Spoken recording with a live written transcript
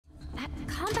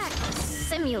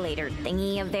simulator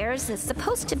thingy of theirs is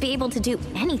supposed to be able to do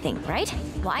anything, right?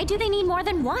 Why do they need more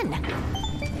than one?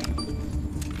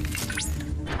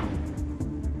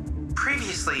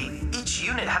 Previously, each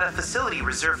unit had a facility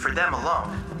reserved for them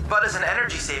alone, but as an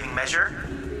energy-saving measure,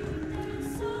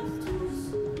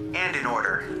 and in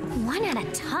order. One at a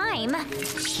time?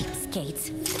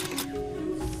 Cheapskates.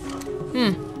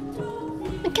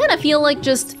 I kind of feel like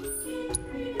just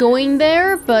going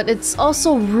there, but it's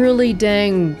also really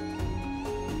dang...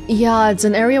 Yeah, it's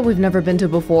an area we've never been to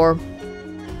before.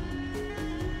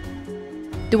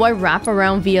 Do I wrap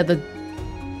around via the...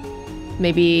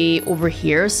 maybe over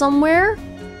here somewhere?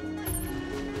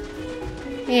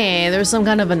 Hey, there's some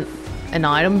kind of an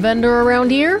item vendor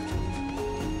around here?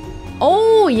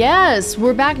 Oh, yes,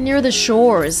 we're back near the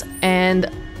shores,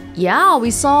 and yeah,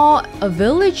 we saw a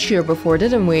village here before,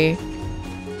 didn't we?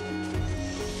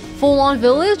 Full-on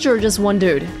village or just one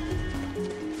dude?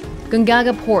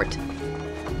 Gungaga Port.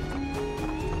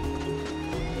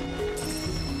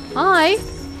 Hi.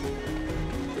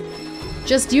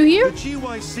 Just you here? The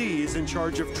GYC is in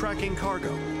charge of tracking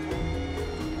cargo.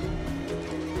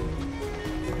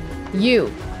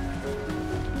 You.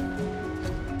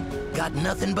 Got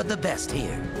nothing but the best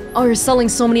here. Oh, you're selling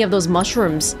so many of those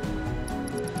mushrooms.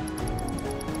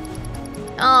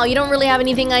 Oh, you don't really have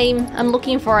anything I'm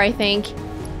looking for, I think.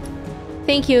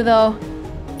 Thank you, though.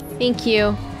 Thank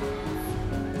you.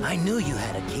 I knew you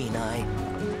had a keen eye.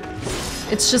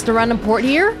 It's just a random port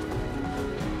here?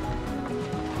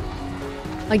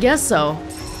 I guess so.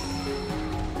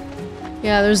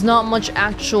 Yeah, there's not much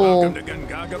actual... Welcome to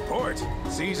Gungaga Port.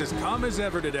 Seas as calm as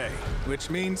ever today, which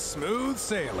means smooth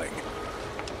sailing.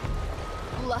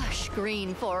 Lush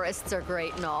green forests are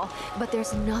great and all, but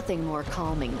there's nothing more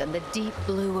calming than the deep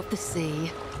blue of the sea.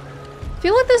 I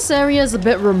feel like this area is a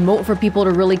bit remote for people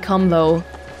to really come, though.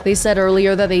 They said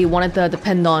earlier that they wanted to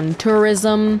depend on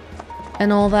tourism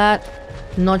and all that.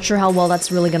 I'm not sure how well that's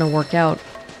really gonna work out.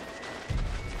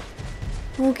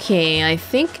 Okay, I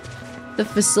think the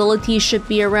facility should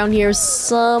be around here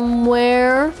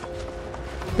somewhere.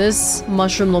 This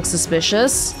mushroom looks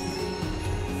suspicious.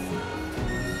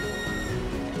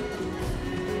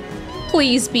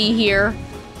 Please be here.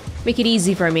 Make it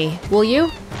easy for me, will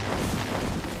you?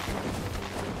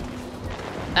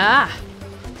 Ah.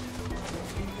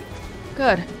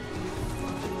 Good.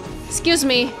 Excuse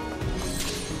me.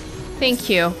 Thank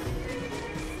you.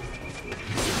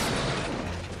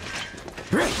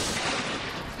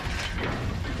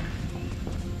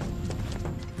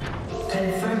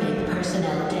 Confirming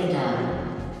personnel data.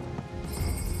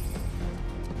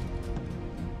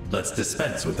 Let's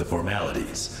dispense with the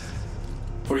formalities.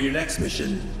 For your next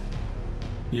mission,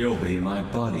 you'll be my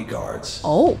bodyguards.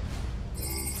 Oh.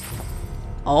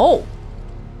 Oh.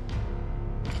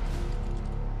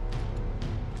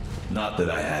 Not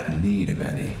that I have need of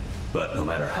any, but no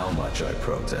matter how much I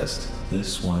protest,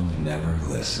 this one never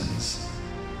listens.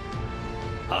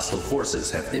 Hostile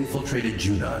forces have infiltrated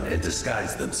Junon and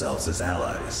disguised themselves as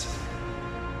allies.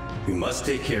 We must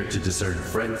take care to discern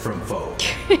friend from foe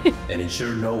and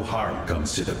ensure no harm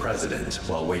comes to the president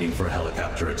while waiting for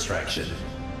helicopter extraction.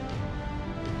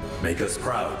 Make us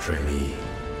proud, trainee.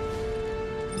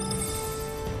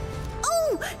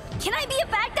 Oh! Can I be a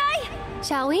bad guy?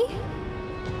 Shall we?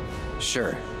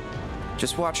 Sure.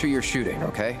 Just watch who you're shooting,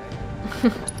 okay?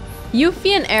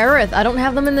 Yuffie and Aerith. I don't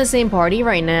have them in the same party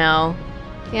right now.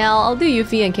 Yeah, I'll do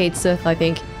Yuffie and Kate Sith, I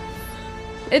think.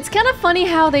 It's kind of funny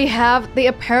how they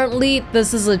apparently,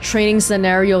 this is a training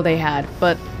scenario they had,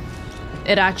 but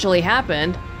it actually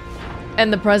happened,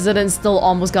 and the president still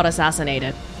almost got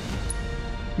assassinated.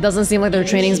 Doesn't seem like their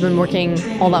training's been working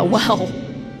all that well.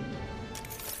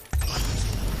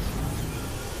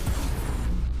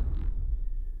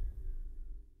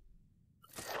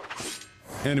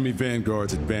 Enemy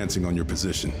vanguards advancing on your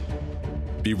position.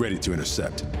 Be ready to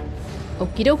intercept.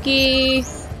 Okie dokie.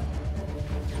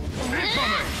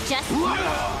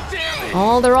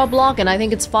 Oh, they're all blocking. I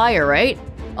think it's fire, right?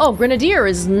 Oh, Grenadier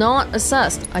is not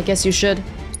assessed. I guess you should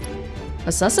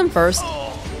assess him first.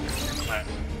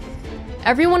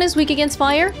 Everyone is weak against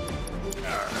fire?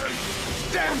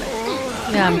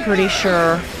 Yeah, I'm pretty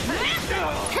sure.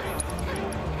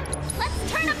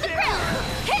 Let's turn up the grill.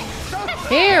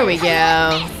 Here we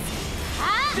go.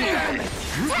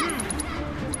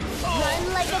 Run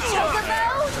like a chocobo.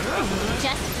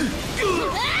 Just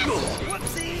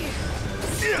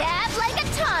stab like a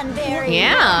tonberry.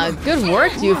 Yeah, good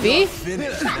work, Yuffie.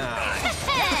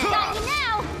 Got you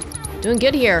now. Doing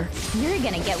good here. You're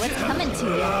gonna get what's coming to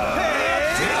you.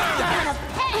 Gonna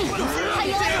pay. How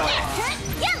you like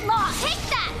this? Get lost. Take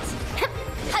that.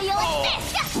 How you like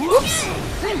this? Oops.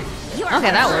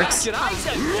 Okay, that works.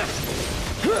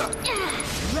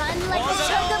 Run like a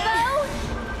chocobo?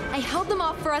 I held them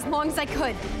off for as long as I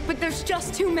could, but there's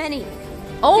just too many.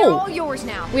 Oh! They're all yours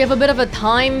now. We have a bit of a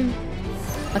time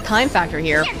factor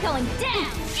here. You're going down.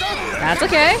 That's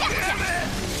okay.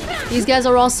 These guys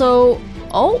are also...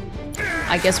 Oh!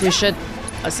 I guess we should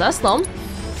assess them.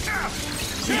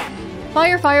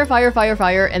 Fire, fire, fire, fire,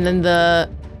 fire, and then the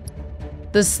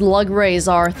slug rays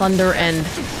are thunder and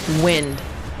wind.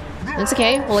 That's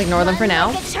okay, we'll ignore them for now.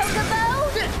 Like a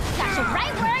chocobo? Got you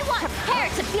right where I want. Prepare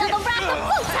to feel the wrath of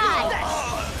Wutai.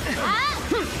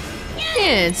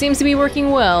 Yeah, it seems to be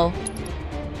working well.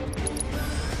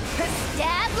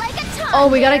 Stab like a tongue. Oh,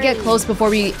 we gotta get close before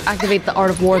we activate the Art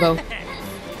of War, though.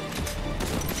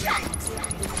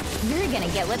 You're gonna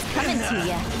get what's coming to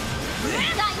you.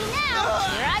 Got you now.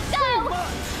 Here I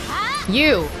go.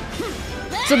 You.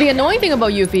 So the annoying thing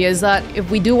about Yuffie is that if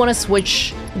we do want to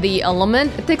switch the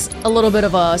element, it takes a little bit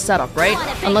of a setup, right?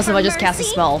 Unless if I just cast a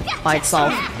spell by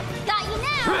itself. Got you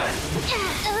now.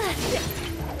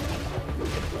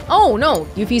 Oh no,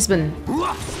 Yuffie's been...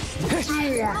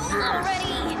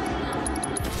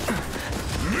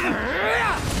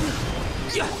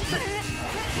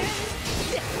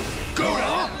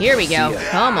 Here we go.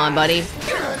 Come on, buddy.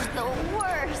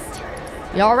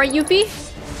 You alright, Yuffie?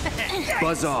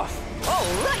 Buzz off.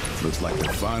 Looks like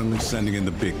they're finally sending in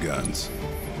the big guns.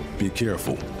 Be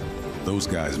careful. Those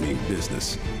guys mean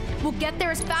business. We'll get there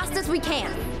as fast as we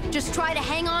can. Just try to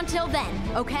hang on till then,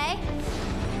 okay?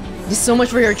 Just so much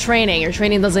for your training. Your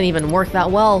training doesn't even work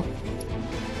that well.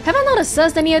 Have I not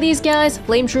assessed any of these guys?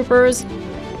 Flame troopers?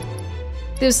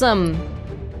 There's some...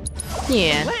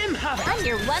 Yeah. I'm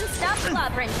your one-stop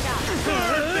clobbering shop.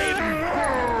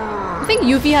 I think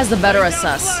Yuffie has the better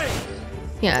assess.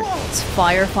 Yeah, it's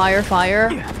fire, fire, fire.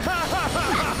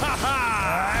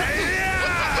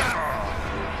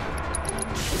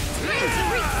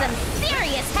 Some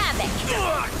serious havoc.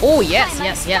 Oh yes,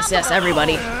 yes, yes, yes,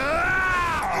 everybody.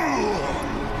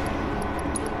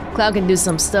 Cloud can do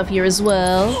some stuff here as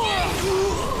well.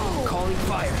 Calling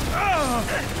fire.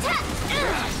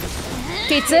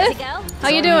 Kate Sith, how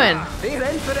you doing?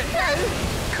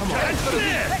 Come on.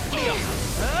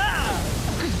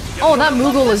 Oh, that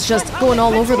Moogle is just going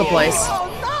all over the place.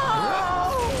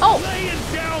 Oh!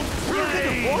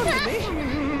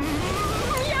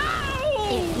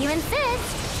 If you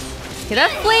insist. Okay, that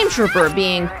Flame Trooper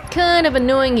being kind of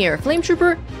annoying here. Flame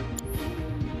Trooper,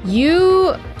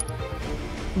 you...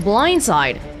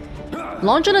 Blindside.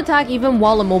 Launch an attack even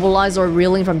while immobilized or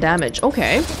reeling from damage.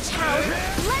 Okay.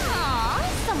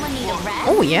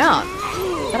 Oh yeah.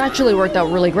 That actually worked out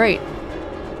really great.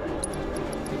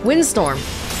 Windstorm.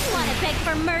 Wanna beg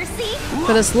for mercy?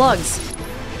 For the slugs.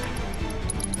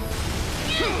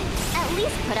 At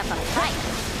least put up a fight.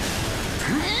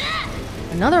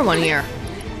 Another one here.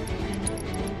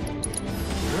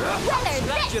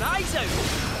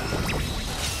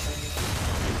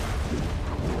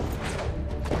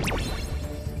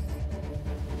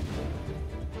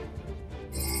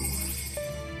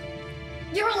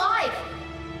 You're alive!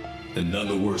 And none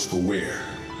the worse for wear.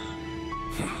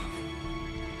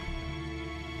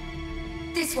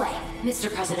 This way,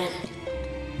 Mr. President.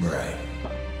 Right.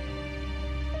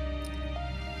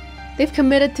 They've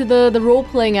committed to the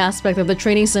role-playing aspect of the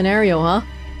training scenario, huh?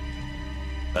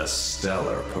 A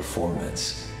stellar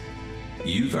performance.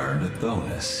 You've earned a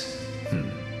bonus.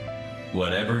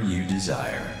 Whatever you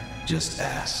desire, just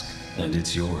ask, and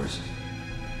it's yours.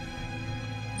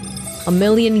 A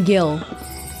million gil.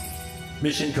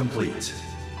 Mission complete.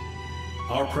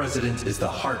 Our president is the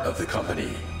heart of the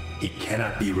company. He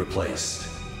cannot be replaced.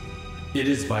 It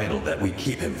is vital that we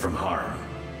keep him from harm,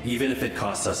 even if it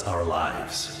costs us our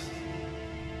lives.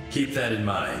 Keep that in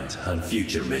mind on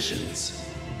future missions.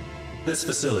 This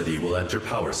facility will enter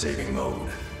power-saving mode.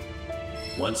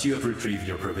 Once you have retrieved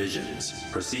your provisions,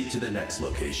 proceed to the next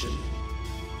location.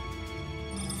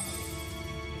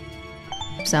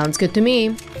 Sounds good to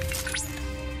me.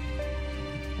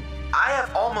 I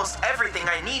have almost everything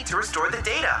I need to restore the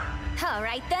data. All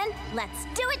right then, let's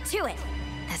do it to it.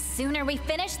 The sooner we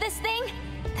finish this thing,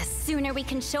 the sooner we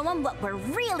can show them what we're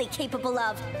really capable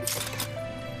of.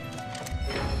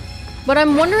 But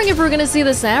I'm wondering if we're gonna see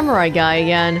the samurai guy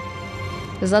again.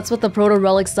 Because that's what the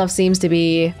proto-relic stuff seems to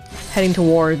be heading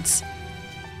towards.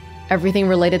 Everything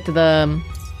related to the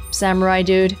samurai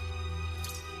dude.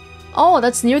 Oh,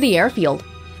 that's near the airfield.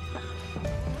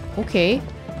 Okay.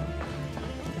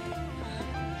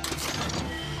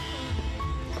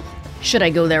 Should I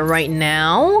go there right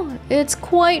now? It's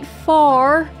quite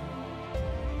far.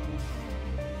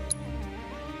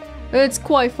 It's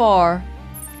quite far.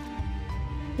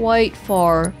 Quite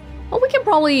far. Oh, we can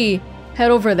probably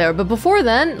head over there, but before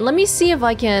then, let me see if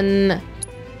I can...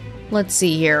 Let's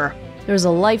see here. There's a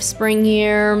life spring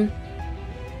here.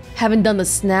 Haven't done the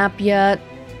snap yet.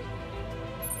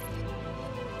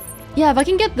 Yeah, if I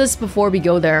can get this before we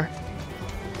go there.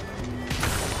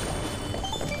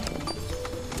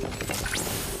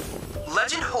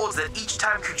 Legend holds that each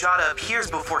time Kujata appears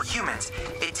before humans,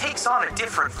 it takes on a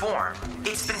different form.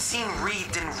 It's been seen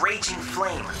wreathed in raging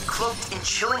flame, cloaked in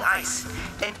chilling ice,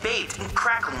 and bathed in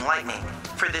crackling lightning.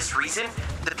 For this reason,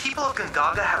 the people of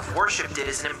Gongaga have worshipped it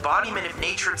as an embodiment of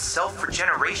nature itself for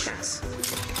generations.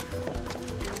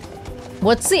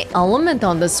 What's the element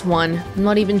on this one? I'm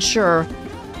not even sure.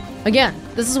 Again,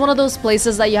 this is one of those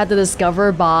places that you had to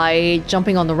discover by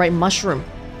jumping on the right mushroom.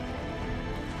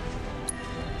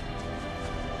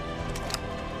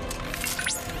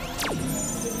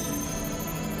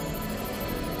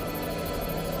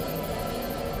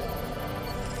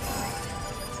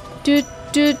 Doot,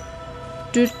 doot,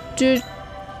 doot, doot.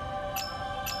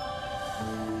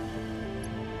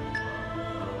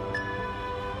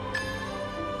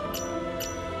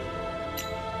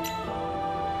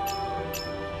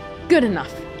 Good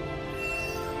enough.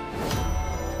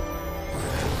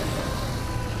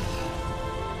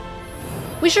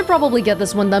 We should probably get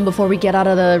this one done before we get out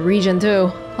of the region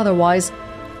too. Otherwise,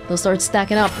 they'll start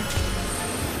stacking up.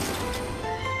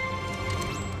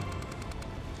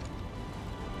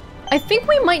 I think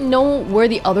we might know where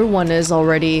the other one is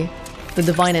already. The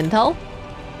Divine Intel?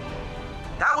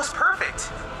 That was perfect!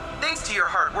 Thanks to your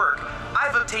hard work,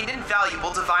 I've obtained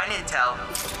invaluable Divine Intel.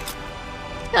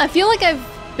 Yeah, I feel like I've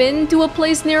been to a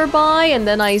place nearby and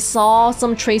then I saw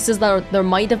some traces that there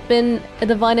might have been a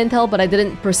Divine Intel, but I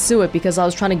didn't pursue it because I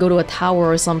was trying to go to a tower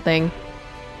or something.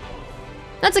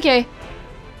 That's okay.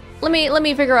 Let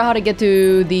me figure out how to get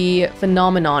to the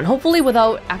phenomenon. Hopefully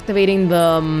without activating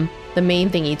the main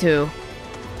thingy too.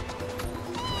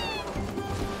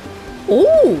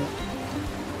 Ooh!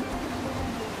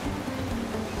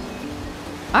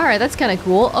 Alright, that's kind of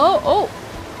cool. Oh!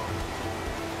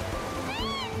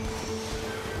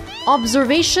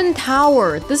 Observation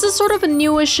Tower. This is sort of a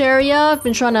newish area. I've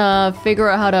been trying to figure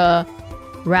out how to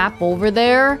wrap over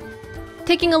there.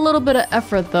 Taking a little bit of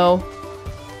effort though.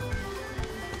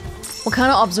 What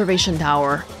kind of observation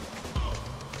tower?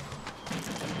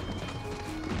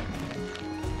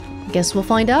 Guess we'll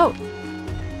find out.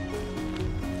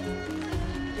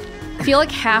 I feel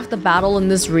like half the battle in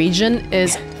this region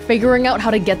is figuring out how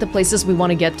to get to places we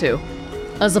want to get to,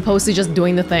 as opposed to just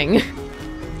doing the thing.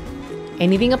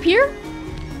 Anything up here?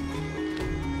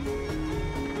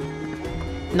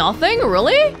 Nothing?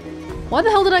 Really? Why the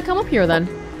hell did I come up here then?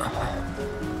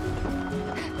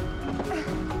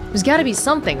 There's gotta be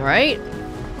something, right?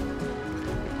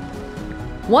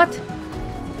 What?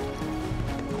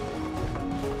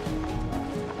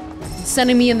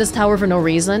 Sending me in this tower for no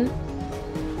reason?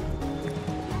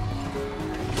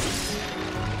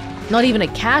 Not even a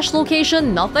cache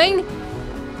location? Nothing?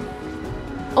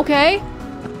 Okay.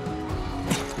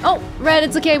 Oh, Red,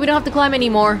 it's okay. We don't have to climb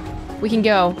anymore. We can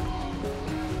go.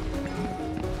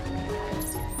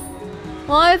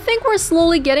 Well, I think we're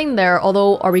slowly getting there.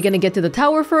 Although, are we gonna get to the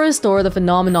tower first or the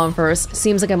phenomenon first?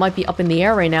 Seems like I might be up in the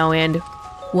air right now, and...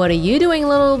 What are you doing,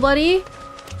 little buddy?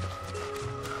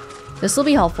 This will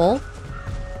be helpful.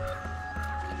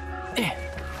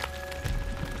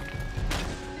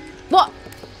 What?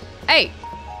 Hey!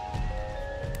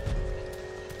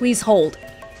 Please hold.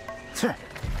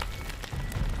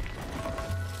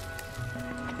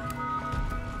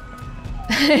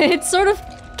 It's sort of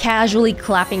casually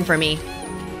clapping for me.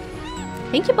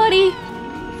 Thank you, buddy.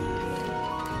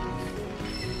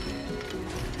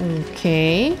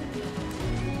 Okay.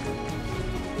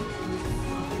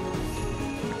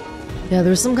 Yeah,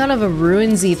 there's some kind of a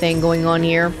ruinsy thing going on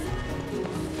here.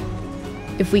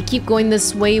 If we keep going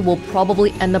this way, we'll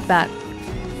probably end up at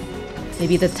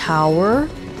maybe the tower.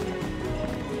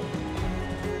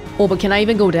 Oh, but can I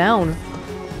even go down?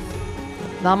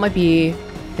 That might be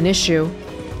an issue.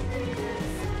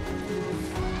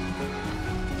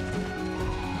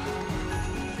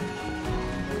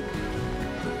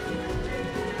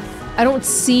 I don't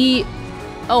see...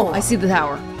 Oh, I see the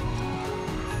tower.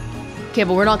 Okay,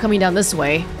 but we're not coming down this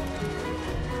way.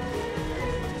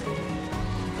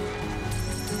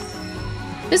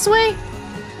 This way?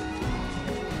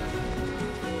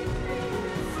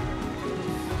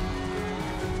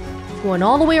 Going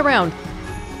all the way around.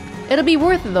 It'll be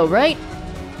worth it though, right?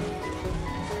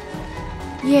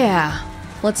 Yeah,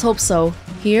 let's hope so.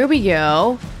 Here we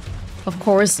go. Of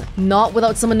course, not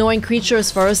without some annoying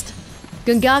creatures first.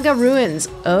 Gongaga Ruins.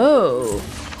 Oh.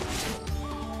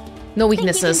 No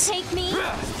weeknesses. Think you can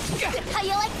take me? How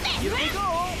you like this?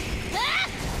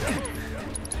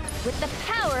 With the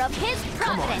power of his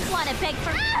providence. Wanna beg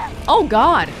for... Oh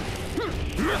god.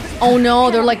 Oh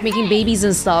no, they're like making babies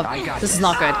and stuff. This is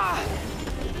not good.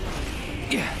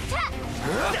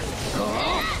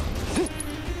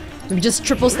 We just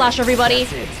triple slash everybody.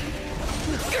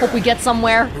 Hope we get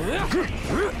somewhere.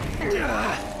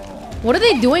 What are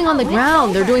they doing on the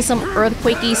ground? They're doing some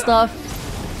earthquakey stuff.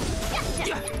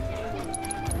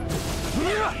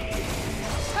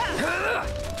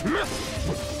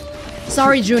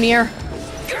 Sorry, Junior.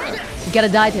 You gotta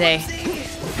die today.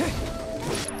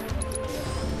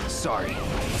 Sorry.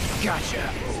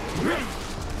 Gotcha.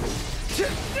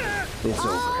 It's over.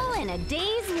 All in a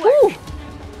day's work. Woo.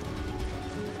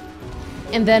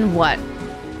 And then what?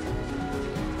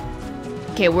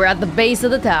 Okay, we're at the base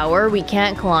of the tower. We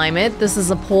can't climb it. This is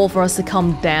a pole for us to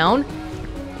come down.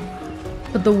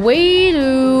 But the way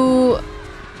to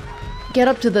get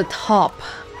up to the top...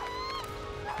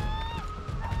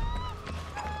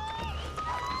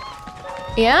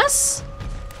 Yes?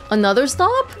 Another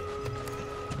stop?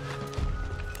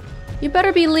 You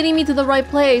better be leading me to the right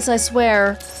place, I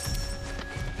swear.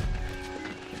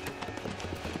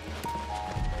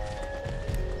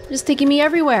 Just taking me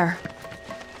everywhere.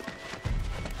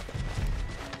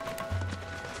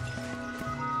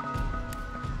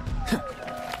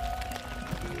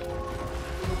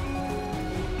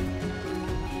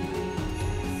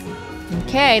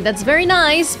 Okay, that's very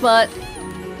nice, but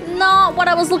not what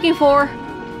I was looking for.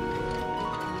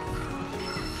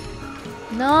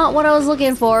 Not what I was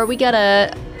looking for. We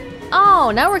gotta...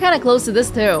 Oh, now we're kind of close to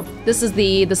this too. This is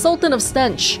the Sultan of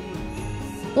Stench.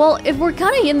 Well, if we're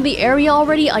kind of in the area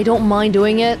already, I don't mind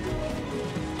doing it.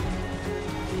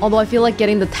 Although I feel like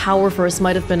getting the tower first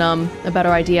might have been a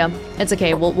better idea. It's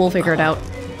okay, we'll figure it out.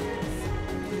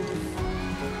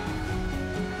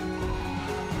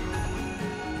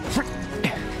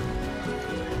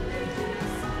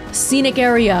 Scenic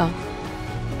area.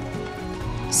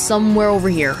 Somewhere over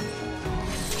here.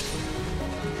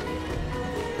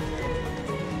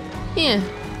 Yeah.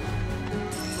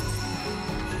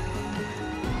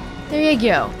 There you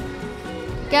go.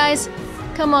 Guys,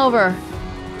 come over.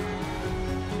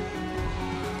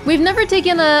 We've never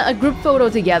taken a group photo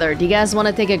together. Do you guys want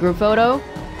to take a group photo?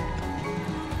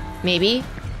 Maybe?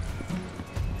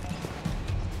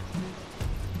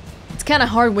 It's kind of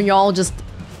hard when you're all just...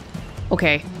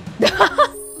 Okay.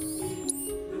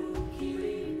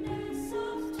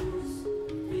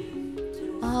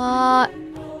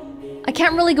 I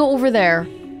can't really go over there.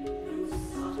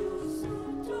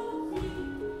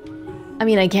 I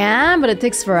mean, I can, but it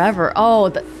takes forever. Oh,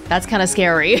 that's kind of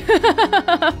scary.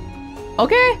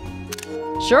 Okay.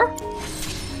 Sure.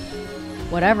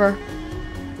 Whatever.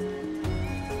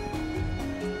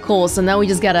 Cool, so now we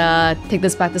just gotta take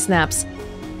this back to Snaps.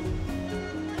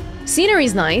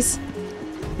 Scenery's nice.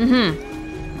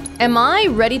 Am I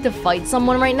ready to fight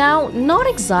someone right now? Not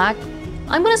exact.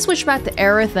 I'm gonna switch back to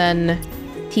Aerith and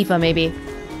Tifa, maybe.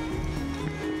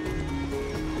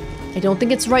 I don't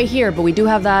think it's right here, but we do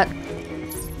have that...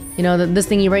 You know, this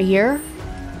thingy right here?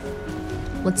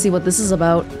 Let's see what this is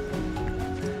about.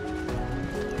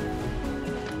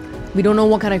 We don't know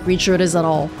what kind of creature it is at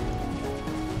all.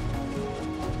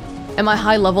 Am I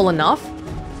high level enough?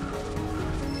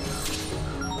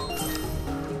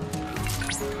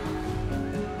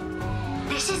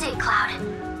 This is it, Cloud.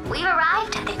 We've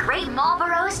arrived at the Great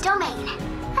Marlboro's domain.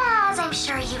 As I'm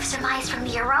sure you've surmised from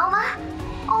the aroma,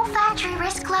 olfactory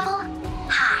risk level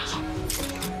high.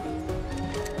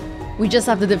 We just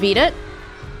have to defeat it.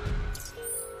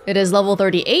 It is level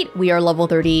 38. We are level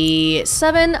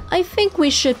 37. I think we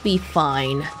should be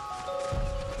fine.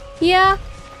 Yeah.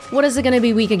 What is it gonna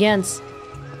be weak against?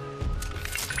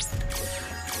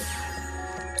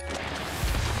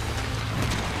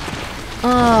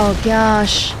 Oh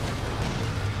gosh.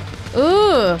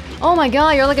 Ooh. Oh my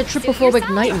god, you're like a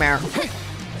tripophobic nightmare.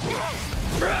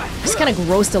 It's kind of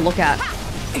gross to look at,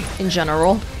 in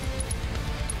general.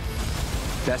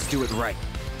 Best do it right.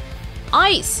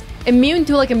 Ice! Immune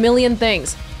to like a million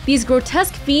things. These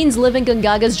grotesque fiends live in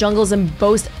Gangaga's jungles and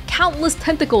boast countless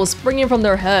tentacles springing from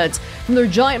their heads. From their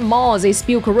giant maws, they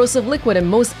spew corrosive liquid and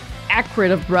most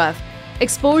acrid of breath.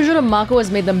 Exposure to Mako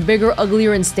has made them bigger,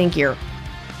 uglier, and stinkier.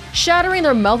 Shattering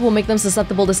their mouth will make them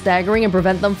susceptible to staggering and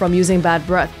prevent them from using bad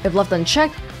breath. If left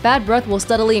unchecked, bad breath will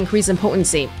steadily increase in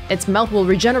potency. Its mouth will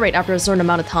regenerate after a certain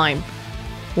amount of time.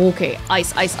 Okay,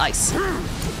 ice, ice, ice.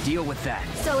 Deal with that.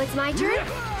 So it's my turn?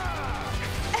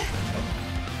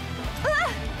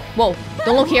 Whoa,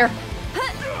 don't look here.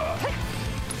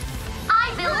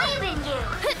 I believe in you.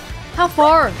 How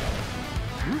far?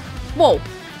 Whoa.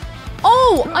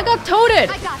 Oh, I got toaded!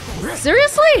 I got this.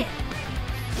 Seriously?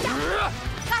 Gotcha.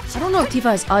 I don't know if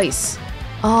Tifa has ice.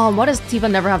 Why does Tifa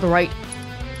never have the right...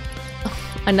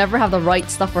 I never have the right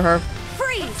stuff for her.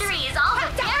 Freeze. Victory is all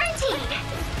but guaranteed.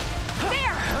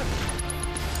 There.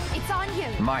 It's on you.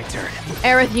 My turn.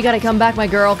 Aerith, you gotta come back, my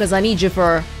girl, because I need you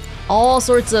for all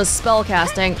sorts of spell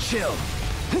casting. Chill.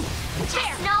 Just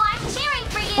know I'm cheering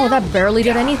for you. Oh, that barely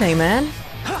did anything, man.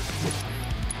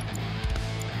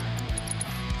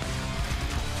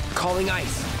 Calling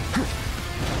ice.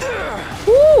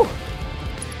 Woo!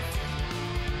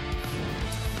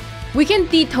 We can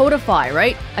de-toadify,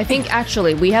 right? I think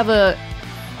actually we have a...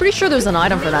 Pretty sure there's an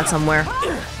item for that somewhere.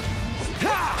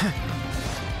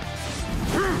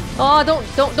 Oh,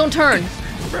 don't turn.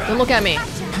 Don't look at me.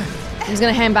 I'm just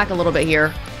gonna hang back a little bit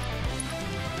here.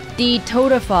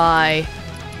 De-toadify.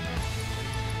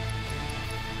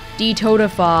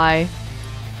 De-toadify.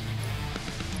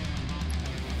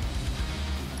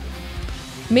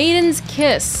 Maiden's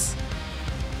Kiss.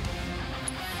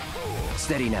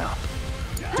 Steady now.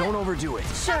 Don't overdo it.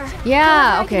 Sure.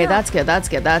 Yeah, okay, that's good.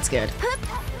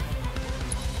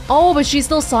 Oh, but she's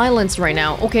still silenced right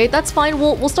now. Okay, that's fine.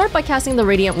 We'll start by casting the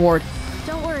Radiant Ward.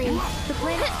 Don't worry. The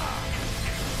planet.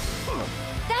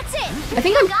 That's it. I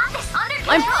think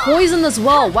I'm poisoned as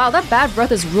well. Wow, that bad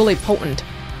breath is really potent.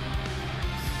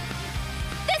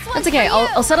 This one's That's okay. for you.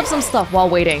 I'll set up some stuff while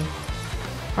waiting.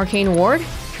 Arcane Ward.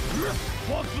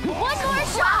 One more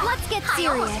shot. Let's get I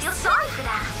almost serious. feel sorry for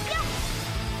that.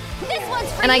 This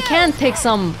one's for And you. I can take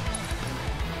some...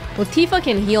 Well, Tifa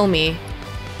can heal me.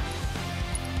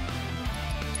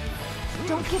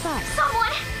 Don't give up.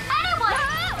 Someone, anyone,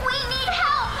 we need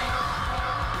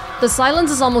help. The silence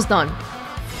is almost done.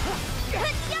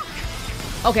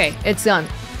 Okay, it's done.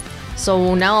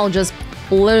 So now I'll just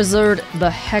blizzard the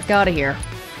heck out of here.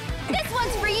 This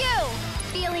one's for you.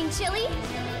 Feeling chilly?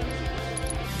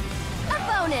 A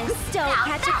bonus. Don't Now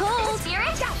catch a that's the cold.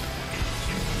 spirit.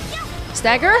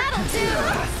 Stagger? That'll do.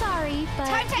 Sorry, but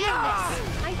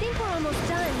I think we're almost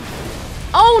done.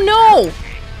 Oh no!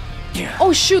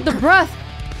 Oh shoot, the breath!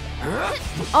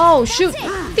 Oh shoot!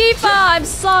 Tifa, I'm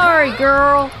sorry,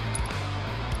 girl!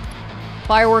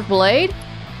 Firework Blade?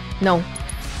 No.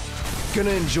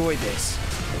 Gonna enjoy this.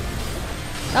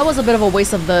 That was a bit of a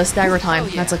waste of the stagger time.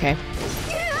 That's okay.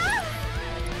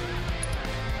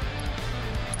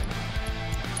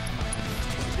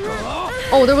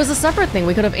 Oh, there was a separate thing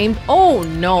we could have aimed. Oh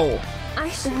no!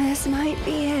 This might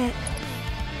be it.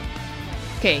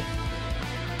 Okay.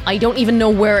 I don't even know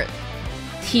where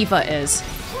Tifa is.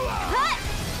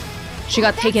 She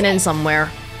got taken in somewhere.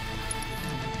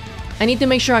 I need to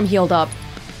make sure I'm healed up.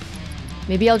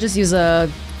 Maybe I'll just use a...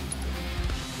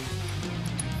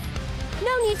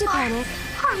 No need to panic.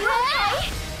 Are you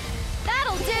okay?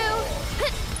 That'll do.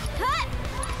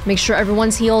 Make sure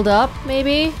everyone's healed up,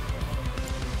 maybe?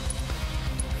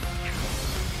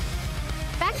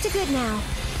 Back to good now.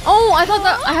 Oh, I thought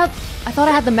that I thought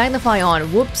I had the magnify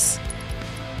on. Whoops.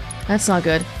 That's not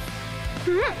good.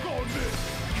 Here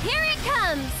it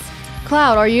comes.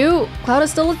 Cloud, are you... Cloud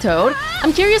is still a toad?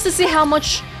 I'm curious to see how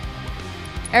much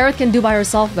Aerith can do by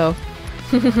herself, though.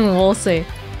 We'll see.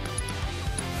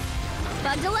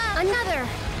 Bundle up. Another.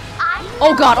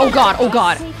 Oh god, oh god, oh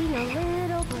god. Taking a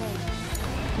little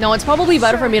break. No, it's probably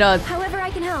better for me to However I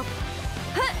can help.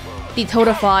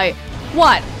 de-toadify.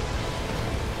 What?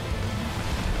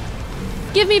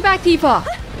 Give me back Tifa!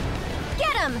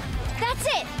 Get him. That's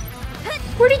it.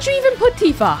 Where did you even put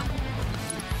Tifa?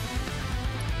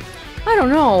 I don't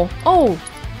know. Oh,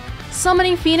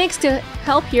 summoning Phoenix to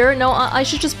help here? No, I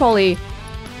should just probably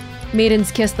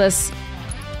Maiden's Kiss this.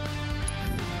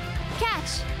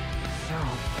 Catch.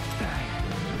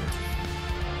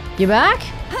 You back?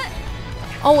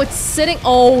 Oh, it's sitting.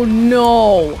 Oh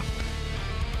no.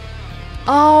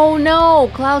 Oh no,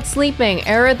 Cloud's sleeping.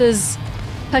 Aerith is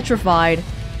petrified.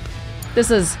 This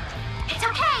is It's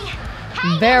okay.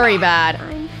 very bad.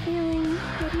 I'm feeling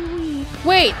pretty weak.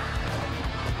 Wait!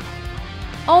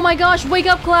 Oh my gosh, wake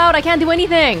up, Cloud! I can't do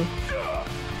anything!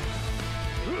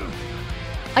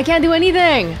 I can't do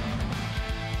anything!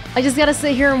 I just gotta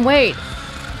sit here and wait.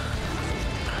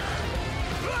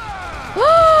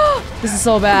 This is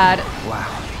so bad.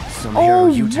 Wow. Some hero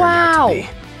you turned out to be.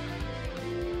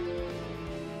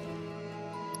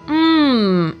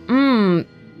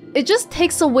 It just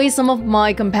takes away some of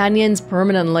my companions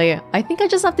permanently. I think I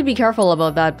just have to be careful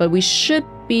about that, but we should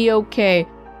be okay.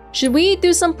 Should we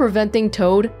do some preventing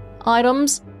toad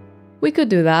items? We could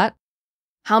do that.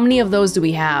 How many of those do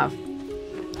we have?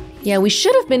 Yeah, we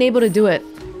should have been able to do it,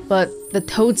 but the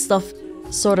toad stuff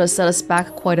sort of set us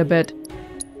back quite a bit.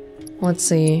 Let's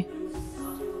see.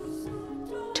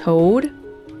 Toad?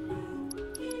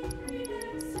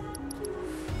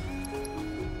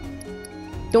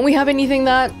 Don't we have anything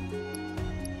that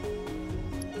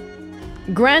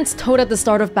grants Toad at the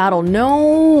start of battle?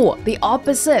 No! The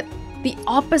opposite! The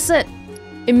opposite!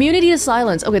 Immunity to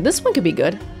silence. Okay, this one could be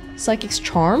good. Psychic's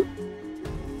charm?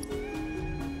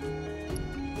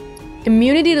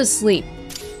 Immunity to sleep.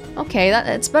 Okay,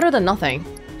 it's better than nothing.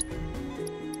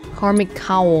 Karmic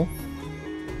Cowl.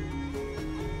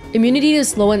 Immunity to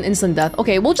slow and instant death.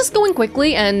 Okay, we'll just go in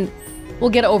quickly and we'll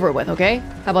get it over with, okay?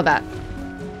 How about that?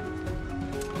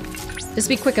 Just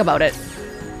be quick about it.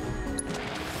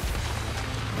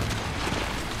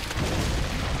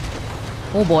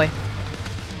 Oh boy.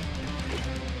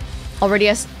 Already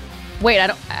wait, I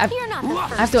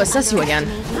have to assess you again.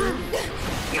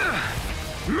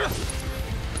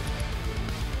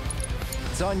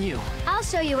 It's on you. I'll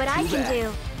show you what I can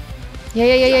do.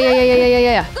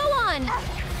 Yeah. Go on.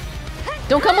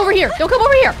 Don't come over here. Don't come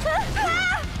over here.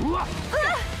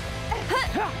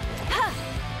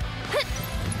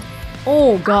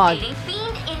 Oh god.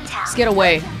 Let's get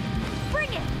away.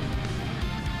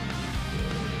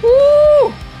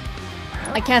 Woo!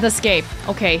 I can't escape.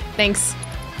 Okay, thanks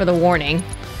for the warning.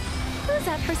 Who's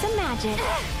up for some magic?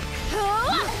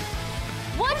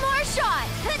 One more shot.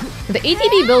 The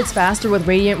ATB builds faster with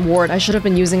Radiant Ward. I should have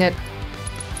been using it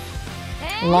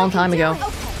a long time ago. Okay,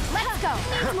 let's go.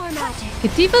 Need more magic.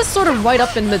 Tifa's sort of right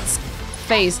up in its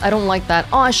face. I don't like that.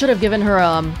 Oh, I should have given her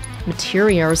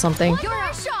materia or something.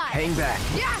 Hang back.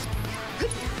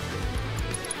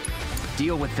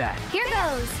 Deal with that. Here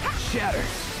goes. Shatter.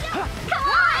 Come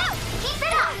on! Keep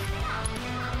it up!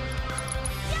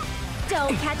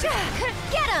 Don't catch him!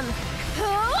 Get him!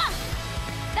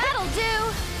 That'll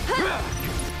do!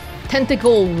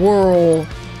 Tentacle whirl.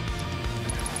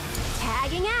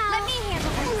 Tagging out! Let me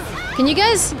handle this! Can you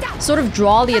guys sort of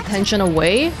draw the attention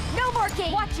away? No more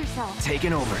game! Watch yourself!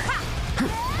 Taking over.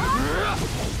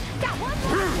 Got one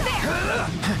more!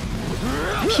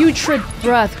 There! Putrid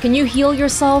breath. Can you heal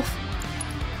yourself?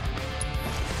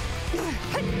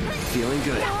 Feeling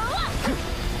good.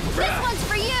 This one's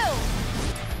for you!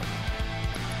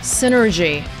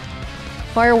 Synergy.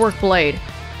 Firework blade.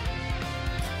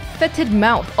 Fetid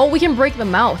mouth. Oh, we can break the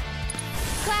mouth.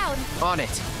 Cloud! On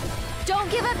it. Don't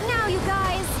give up now, you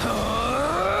guys!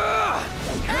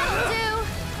 That'll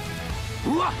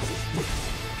do!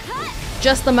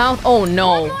 Just the mouth? Oh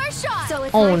no. One more shot! So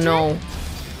it's Oh my no. turn.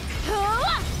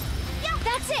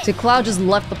 That's it! So Cloud just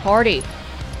left the party.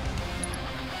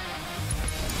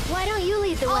 Why don't you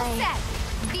lead the way? Set.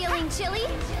 Feeling chilly?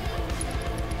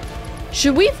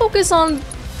 Should we focus on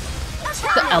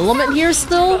the element here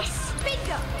still?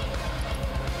 Bingo!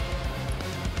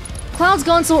 Cloud's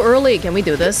gone so early. Can we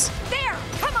do this? There!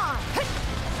 Come on!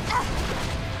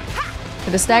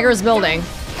 The stagger is building.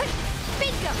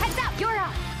 Bingo! Heads up! You're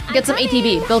up! Get some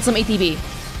ATB. Build some ATB.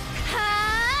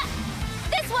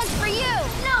 This one's for you!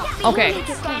 No! Okay. We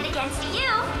can stand against you!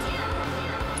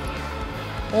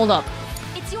 Hold up.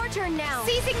 It's your turn now.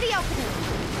 Seizing the opening.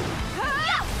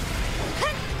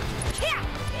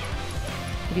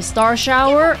 Maybe Star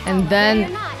Shower and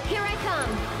then Not. Here I come.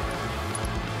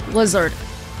 Blizzard.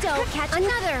 Don't catch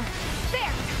another.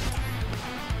 There.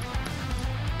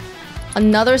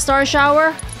 Another Star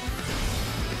Shower?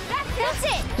 That's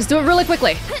it. Just do it really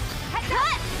quickly.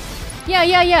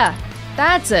 Yeah.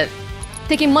 That's it.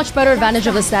 Taking much better advantage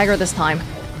of the stagger this time.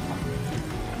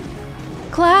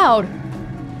 Cloud!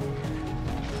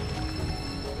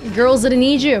 Girls didn't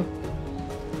need you.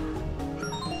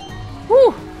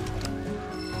 Whew.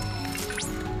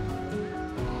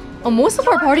 Oh, most of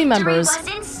our party members. Was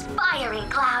inspiring,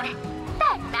 Cloud.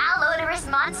 That malodorous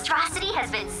monstrosity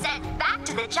has been sent back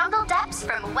to the jungle depths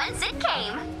from whence it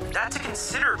came. That's a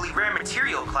considerably rare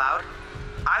material, Cloud.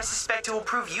 I suspect it will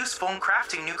prove useful in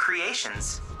crafting new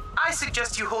creations. I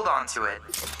suggest you hold on to it.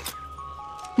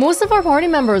 Most of our party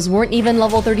members weren't even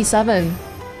level 37.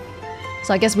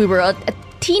 So I guess we were a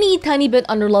teeny tiny bit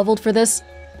underleveled for this.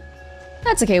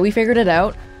 That's okay, we figured it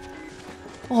out.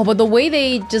 Oh, but the way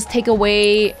they just take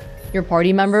away your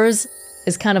party members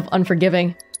is kind of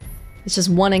unforgiving. It's just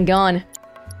one and gone.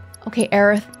 Okay,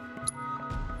 Aerith.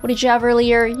 What did you have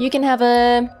earlier? You can have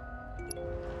a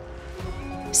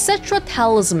Cetra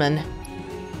Talisman.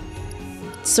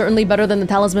 Certainly better than the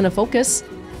Talisman of Focus.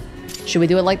 Should we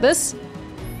do it like this?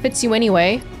 Fits you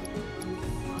anyway.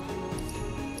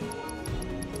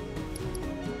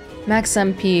 Max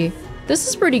MP. This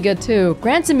is pretty good too.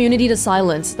 Grants immunity to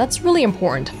silence. That's really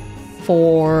important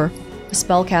for a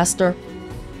spellcaster.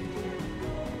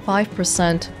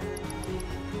 5%.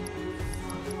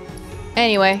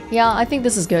 Anyway, yeah, I think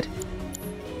this is good.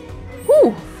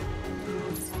 Whew!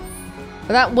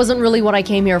 But that wasn't really what I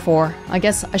came here for. I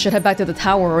guess I should head back to the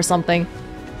tower or something.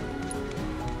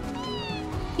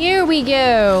 Here we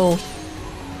go.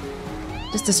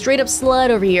 Just a straight up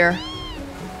sled over here.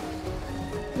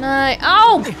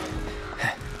 Ow!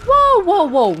 Whoa, whoa,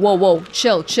 whoa, whoa, whoa.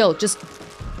 Chill, chill. Just...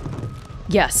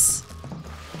 Yes.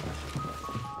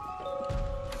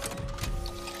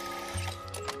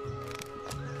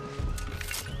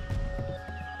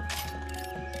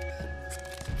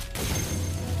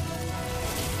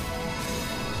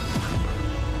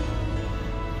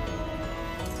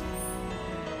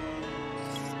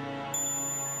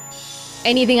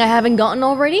 Anything I haven't gotten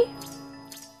already?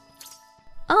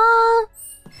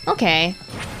 Okay.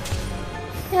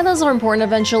 Yeah, those are important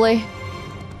eventually.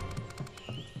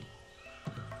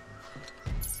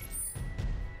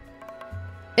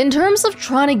 In terms of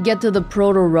trying to get to the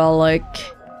proto-relic...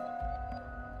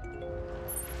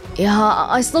 Yeah,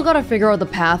 I still gotta figure out the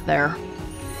path there.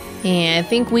 Yeah, I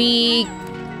think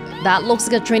that looks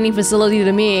like a training facility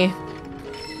to me.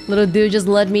 Little dude just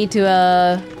led me to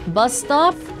a bus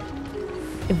stop.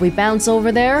 If we bounce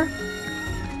over there,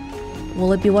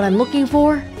 will it be what I'm looking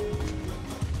for?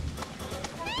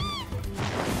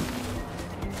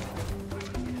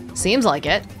 Seems like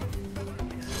it.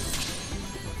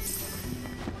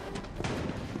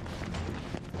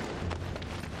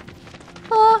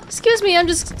 Excuse me, I'm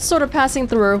just sort of passing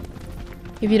through.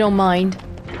 If you don't mind.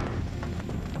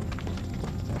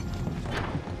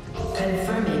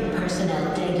 Confirming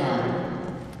personnel data.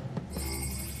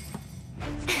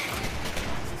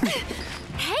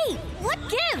 Hey, what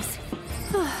gives?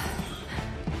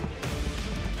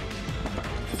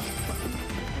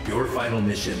 Your final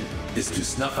mission is to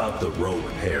snuff out the rogue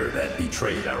pair that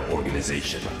betrayed our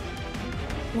organization.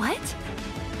 What?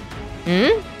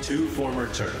 Two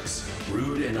former Turks,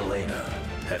 Rude and Elena,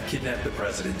 have kidnapped the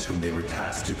president whom they were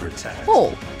tasked to protect.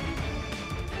 Oh.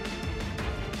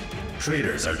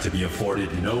 Traitors are to be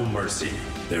afforded no mercy.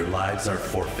 Their lives are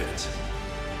forfeit.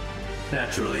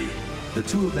 Naturally, the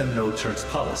two of them know Turk's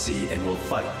policy and will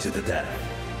fight to the death.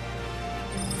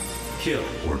 Kill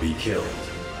or be killed.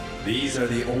 These are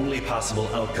the only possible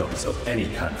outcomes of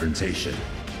any confrontation.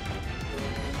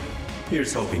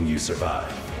 Here's hoping you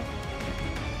survive.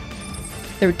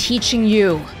 They're teaching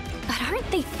you. But aren't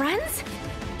they friends?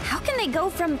 How can they go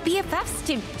from BFFs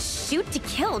to shoot to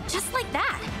kill just like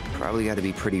that? Probably gotta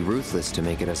be pretty ruthless to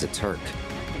make it as a Turk.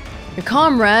 You're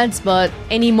comrades, but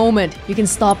any moment you can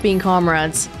stop being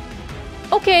comrades.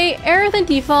 Okay, Aerith and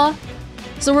Tifa.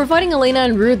 So we're fighting Elena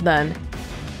and Rude then.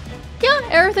 Yeah,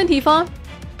 Aerith and Tifa.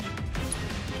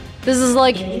 This is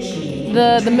like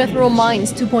the Mithril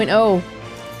Mines 2.0.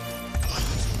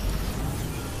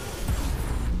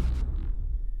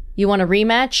 You want a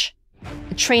rematch?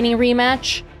 A training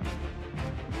rematch?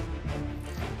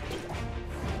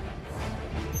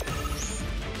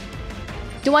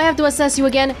 Do I have to assess you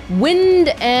again? Wind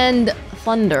and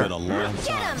thunder. Been a long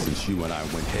time since you and I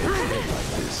went head to head like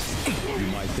this. You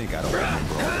might think I don't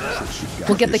remember all the tricks you got.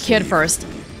 We'll get the this kid year, first.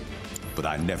 But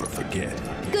I never forget.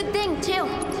 Good thing, too.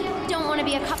 Don't want to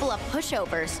be a couple of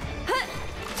pushovers.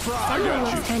 Someone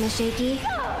looks kind of shaky.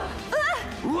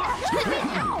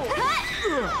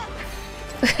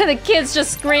 The kid's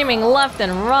just screaming left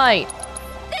and right.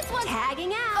 This one's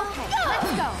tagging out. Okay,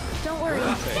 let's go. Don't worry.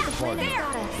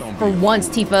 For once,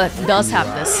 Tifa does have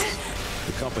this.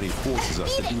 The company forces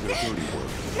us to do their dirty work.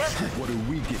 What do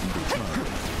we get in return?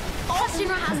 All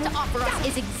Shinra has to offer us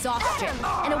is exhaustion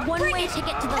and a one-way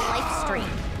ticket to the life stream.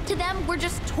 To them, we're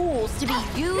just tools to be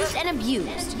used and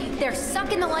abused. They're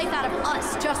sucking the life out of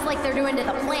us, just like they're doing to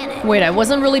the planet. Wait, I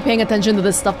wasn't really paying attention to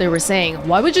this stuff they were saying.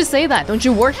 Why would you say that? Don't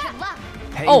you work?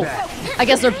 Oh, I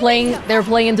guess they're playing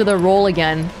into their role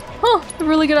again. Huh, they're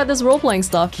really good at this role-playing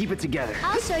stuff. Keep it together.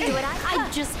 I'll show you what I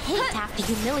just hate to have to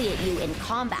humiliate you in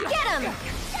combat. Get him!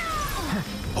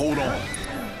 Hold on.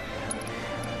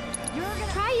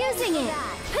 Try using it.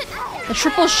 A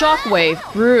triple shockwave.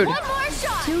 Rude. One more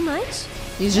shot. Too much?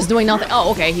 He's just doing nothing.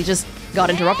 Oh, okay, he just got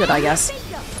interrupted, I guess.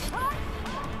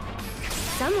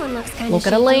 Someone looks kind of Look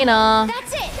at Elena.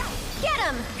 That's it. Get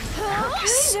him.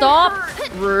 Stop.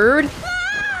 Rude.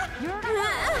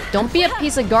 Don't be a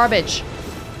piece of garbage.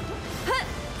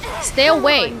 Stay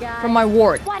away from my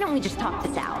ward. Why don't we just talk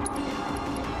this out?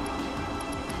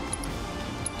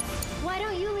 Why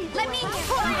don't you leave? Let me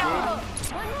one more.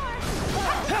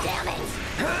 Damn it.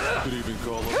 Could even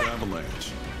call up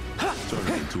avalanche. Turn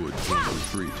it into a team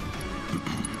retreat.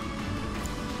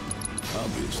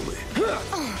 Obviously.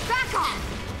 Back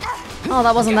off. Oh,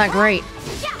 that wasn't that great.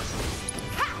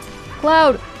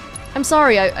 Cloud, I'm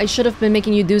sorry. I should have been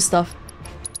making you do stuff.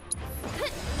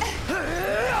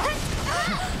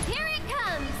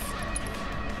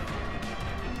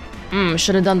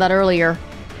 Should have done that earlier.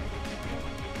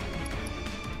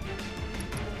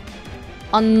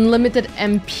 Unlimited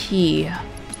MP.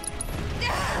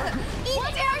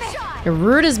 Your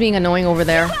Rude is being annoying over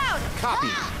there. Copy.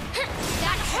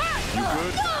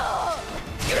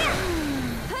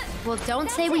 Well, don't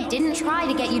say we didn't try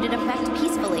to get you to defect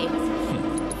peacefully.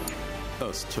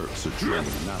 Us Turks are trained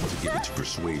not to give into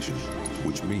persuasion,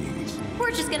 which means We're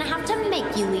just gonna have to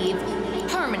make you leave.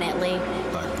 Permanently.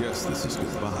 I guess this is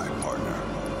goodbye, partner.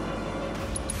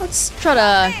 Let's try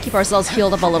to keep ourselves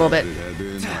healed up a little bit. It had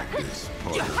been like this,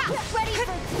 partner.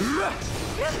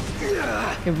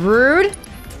 Okay, Rude,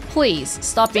 please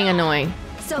stop being annoying.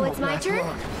 So it's my turn?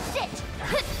 Sit!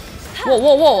 Whoa,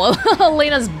 whoa, whoa!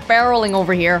 Elena's barreling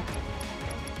over here.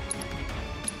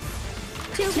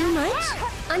 Too much?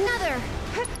 Another!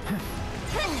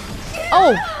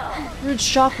 Oh! Rude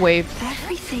shockwave.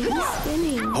 Everything's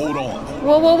spinning. Hold on.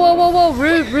 Whoa, whoa, whoa, whoa, whoa!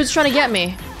 Rude's trying to get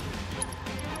me.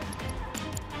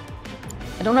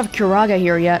 I don't have Kuraga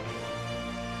here yet.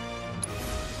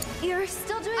 You're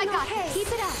still doing okay. Keep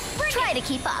it up. Try to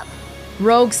keep up.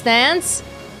 Rogue stance?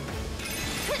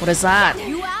 What is that?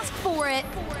 You asked for it.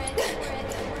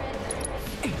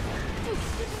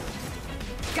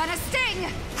 Gonna sting!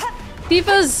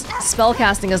 Tifa's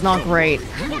spellcasting is not great.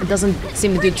 It doesn't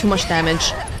seem to do too much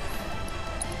damage.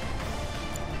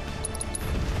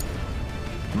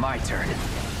 My turn.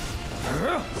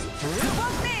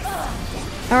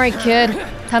 Alright, kid.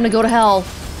 Time to go to hell.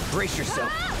 Brace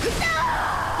yourself.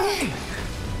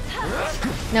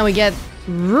 Now we get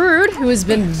Rude, who has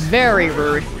been very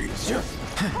rude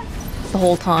the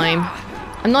whole time.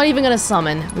 I'm not even gonna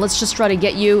summon. Let's just try to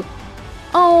get you...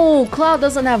 Oh, Cloud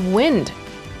doesn't have wind.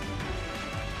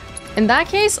 In that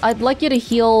case, I'd like you to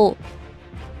heal...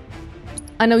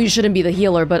 I know you shouldn't be the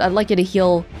healer, but I'd like you to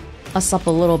heal us up a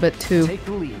little bit too. Take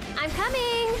the lead. I'm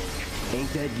coming!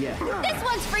 Ain't dead yet. This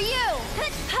one's for you!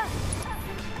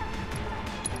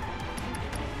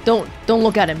 Don't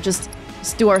look at him, just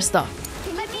do our stuff.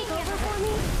 Can you take over for me?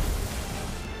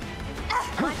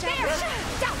 Watch out!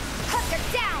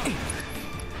 Down!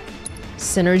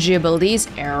 Synergy abilities,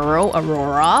 Arrow,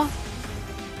 Aurora.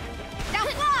 Now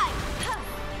fly!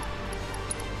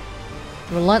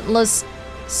 Relentless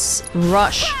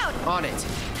Rush. On it.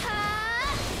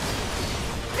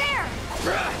 There!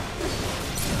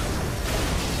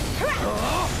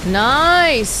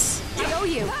 Nice! Show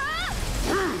you!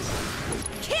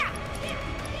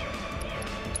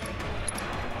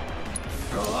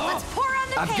 Let's pour on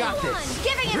the I've pain. got this.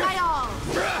 Giving it my all!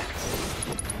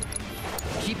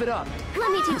 Keep it up.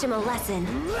 Let me teach him a lesson.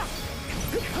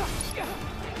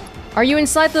 Are you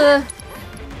inside the...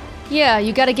 Yeah,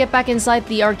 you gotta get back inside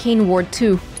the Arcane Ward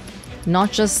too.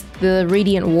 Not just the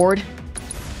Radiant Ward.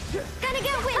 Gonna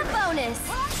get win bonus!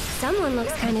 Someone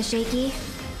looks kinda shaky.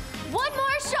 One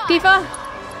more shot! Tifa!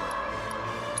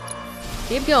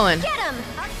 Keep going. Get him!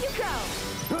 Up you go!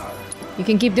 You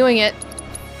can keep doing it.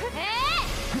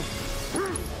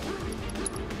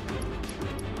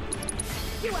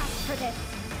 You asked for this.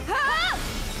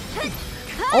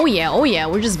 Oh yeah,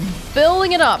 we're just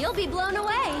building it up. You'll be blown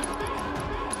away.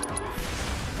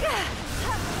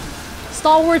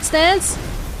 Stalwart stance.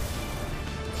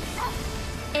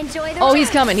 Enjoy the Oh, he's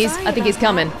ride. coming. I think he's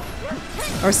coming.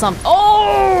 Or some.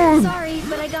 Oh! Sorry,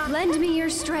 but I got. Lend me your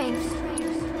strength.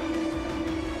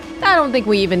 I don't think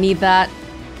we even need that.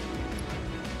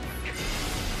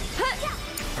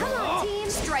 Come on, team.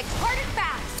 Strike hard and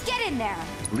fast. Get in there.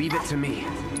 Leave it to me.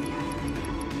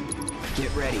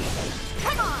 Get ready.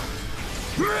 Come on.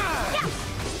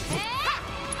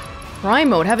 Prime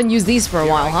mode. Haven't used these for a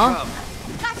while, huh?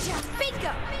 Gotcha.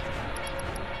 Bingo.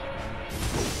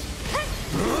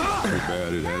 Too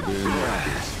bad it had been like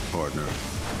this, partner.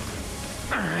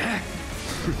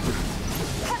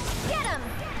 Get him.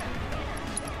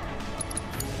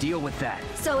 Deal with that.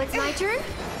 So it's my turn.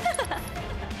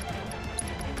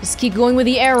 Just keep going with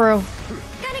the arrow.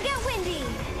 Gonna get windy.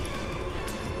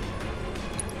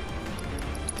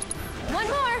 One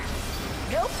more.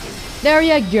 Nope. There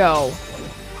you go.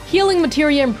 Healing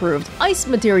materia improved. Ice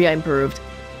materia improved.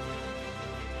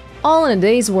 All in a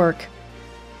day's work.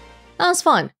 That was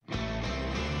fun.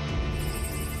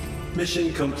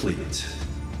 Mission complete.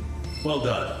 Well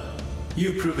done.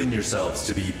 You've proven yourselves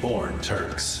to be born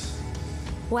Turks.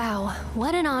 Wow,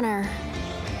 what an honor.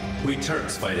 We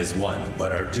Turks fight as one,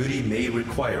 but our duty may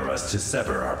require us to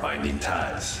sever our binding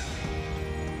ties.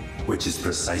 Which is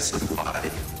precisely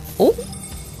why... Oh?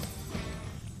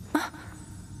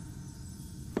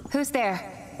 Who's there?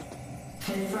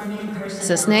 Confirming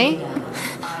personnel Cisne? data.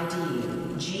 ID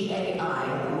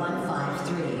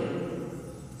GAI-153.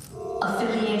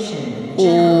 Affiliation.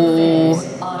 General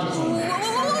Affairs Auditing.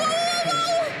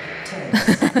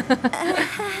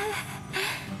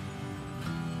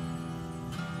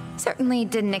 Certainly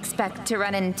didn't expect to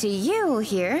run into you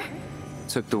here.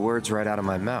 Took the words right out of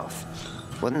my mouth.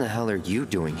 What in the hell are you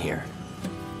doing here?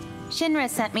 Shinra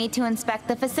sent me to inspect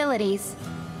the facilities.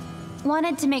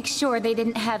 Wanted to make sure they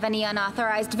didn't have any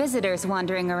unauthorized visitors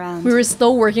wandering around. We were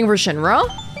still working for Shinra?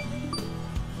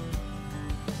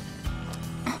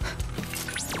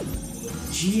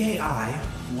 GAI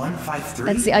 153.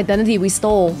 That's the identity we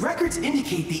stole. Records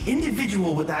indicate the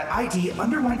individual with that ID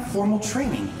underwent formal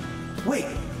training. Wait,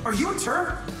 are you a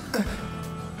Turk?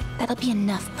 That'll be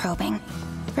enough probing.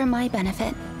 For my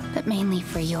benefit, but mainly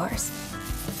for yours.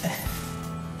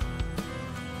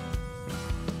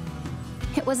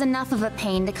 It was enough of a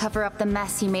pain to cover up the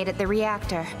mess you made at the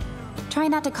reactor. Try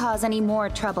not to cause any more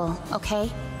trouble,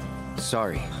 okay?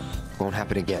 Sorry. Won't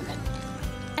happen again.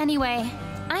 Anyway,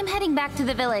 I'm heading back to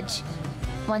the village.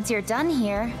 Once you're done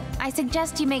here, I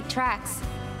suggest you make tracks.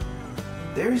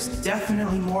 There's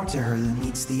definitely more to her than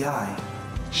meets the eye.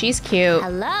 She's cute.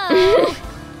 Hello?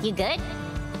 You good?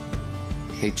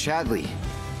 Hey, Chadley.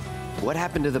 What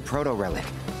happened to the proto-relic?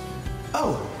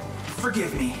 Oh,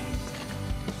 forgive me.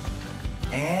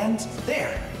 And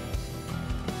there.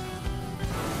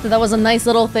 So that was a nice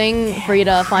little thing for you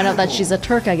to find out that she's a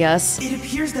Turk, I guess. It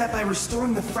appears that by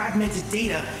restoring the fragmented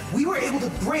data, we were able to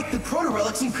break the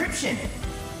proto-relic's encryption.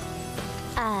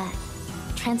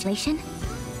 Translation?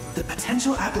 The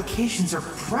potential applications are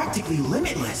practically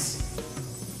limitless.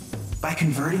 By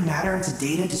converting matter into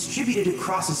data distributed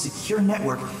across a secure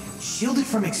network, shielded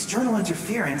from external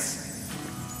interference,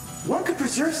 one could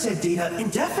preserve said data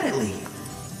indefinitely.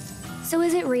 So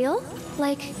is it real?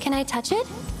 Like, can I touch it?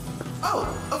 Oh,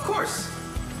 of course.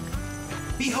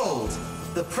 Behold,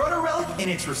 the proto-relic in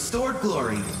its restored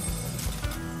glory.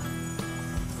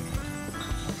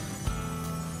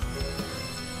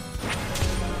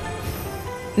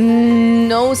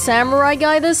 No samurai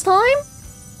guy this time?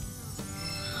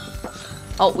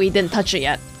 Oh, we didn't touch it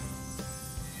yet.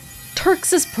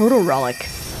 Turks' proto-relic.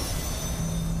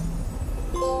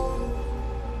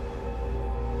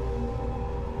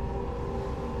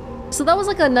 So that was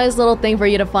like a nice little thing for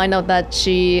you to find out that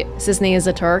Sisney is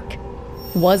a Turk.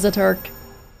 Was a Turk.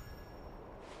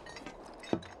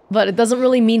 But it doesn't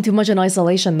really mean too much in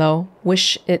isolation though.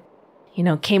 Wish it, you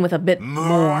know, came with a bit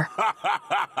more.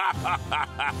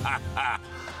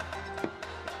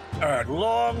 At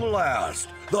long last,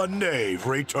 the knave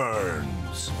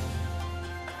returns.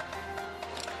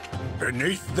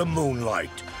 Beneath the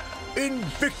moonlight, in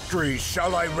victory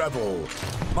shall I revel.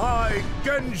 My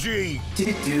Genji.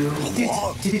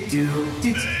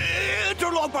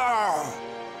 Interloper.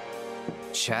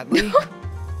 Chadley?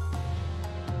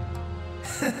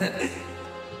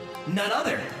 None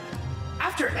other.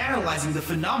 After analyzing the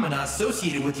phenomena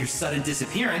associated with your sudden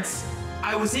disappearance,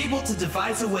 I was able to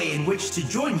devise a way in which to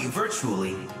join you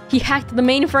virtually. He hacked the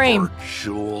mainframe.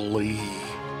 Virtually.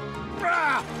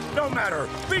 Ah, no matter.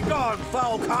 Be gone,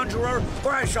 foul conjurer,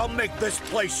 or I shall make this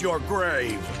place your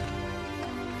grave.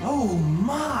 Oh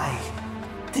my!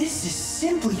 This is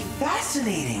simply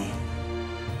fascinating.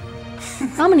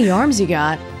 How many arms you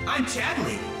got? I'm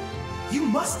Chadley. You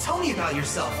must tell me about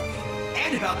yourself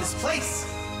and about this place.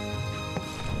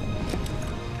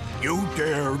 You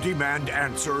dare demand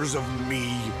answers of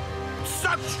me?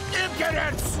 Such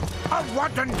impudence! A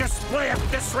wanton display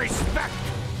of disrespect!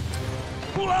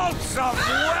 Loathsome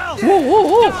wealth! Whoa, whoa,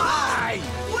 whoa! Die!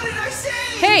 What did I say?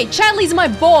 Hey, Chadley's my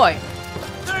boy!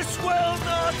 This will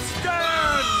not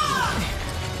stand!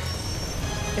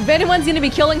 If anyone's gonna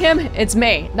be killing him, it's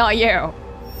me, not you.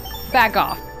 Back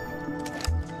off.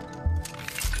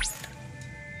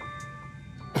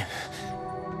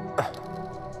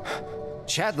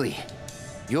 Chadley,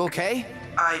 you okay?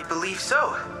 I believe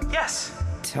so, yes.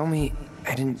 Tell me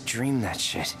I didn't dream that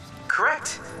shit.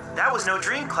 Correct. That was no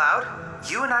dream, Cloud.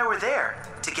 You and I were there,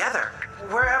 together.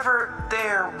 Wherever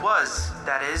there was,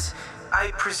 that is.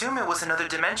 I presume it was another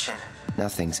dimension.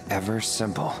 Nothing's ever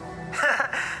simple.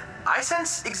 I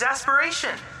sense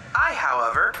exasperation. I,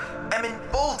 however, am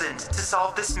emboldened to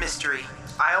solve this mystery.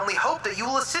 I only hope that you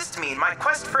will assist me in my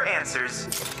quest for answers.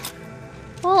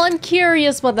 Well, I'm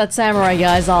curious what that samurai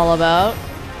guy's all about.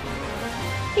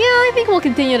 Yeah, I think we'll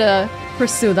continue to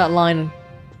pursue that line.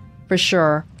 For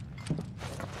sure.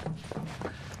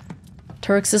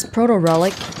 Turks'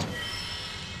 proto-relic.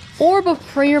 Orb of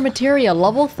prayer materia,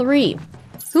 level 3.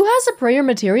 Who has a prayer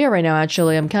materia right now,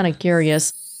 actually? I'm kind of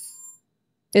curious.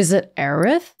 Is it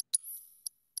Aerith?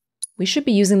 We should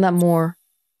be using that more.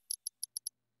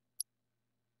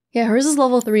 Yeah, hers is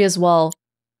level 3 as well.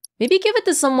 Maybe give it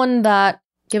to someone that...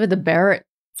 Give it to Barret.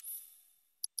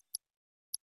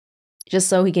 Just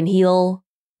so he can heal.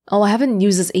 Oh, I haven't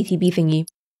used this ATB thingy.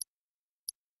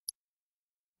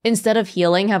 Instead of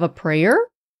healing, have a prayer?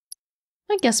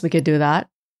 I guess we could do that.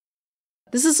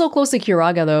 This is so close to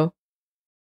Kiraga though.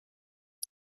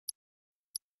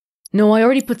 No, I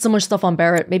already put so much stuff on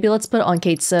Barret. Maybe let's put it on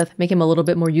Cait Sith, make him a little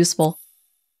bit more useful.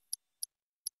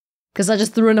 Because I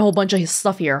just threw in a whole bunch of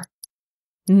stuff here.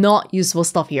 Not useful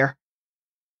stuff here.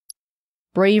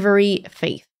 Bravery,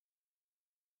 faith.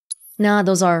 Nah,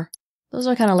 those are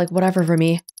kind of like whatever for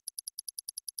me.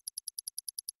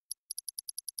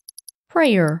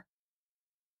 Prayer.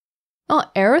 Oh,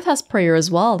 Aerith has prayer as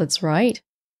well, that's right.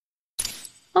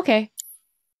 Okay.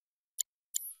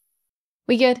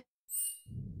 We good.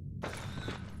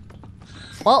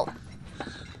 Well,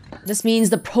 this means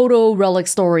the proto-relic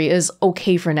story is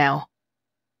okay for now.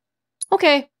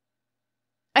 Okay.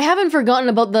 I haven't forgotten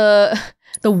about the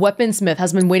weaponsmith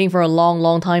has been waiting for a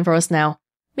long time for us now.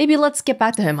 Maybe let's get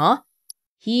back to him, huh?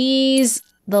 He's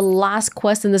the last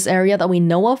quest in this area that we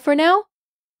know of for now.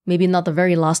 Maybe not the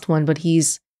very last one, but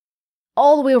he's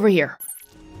all the way over here.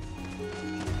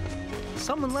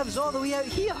 Someone lives all the way out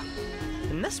here,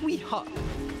 in this wee hut.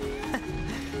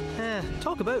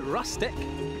 Talk about rustic.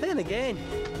 Then again,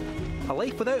 a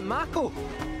life without Mako.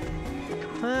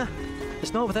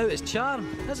 It's not without its charm,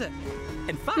 is it?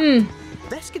 In fact,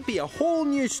 this could be a whole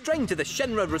new string to the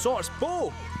Shinra Resort's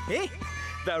bow, eh?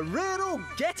 The rural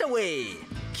getaway.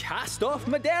 Cast off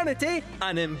modernity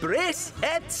and embrace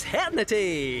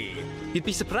eternity. You'd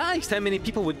be surprised how many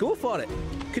people would go for it.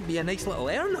 Could be a nice little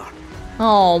earner.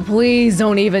 Oh, please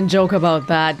don't even joke about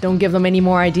that. Don't give them any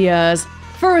more ideas.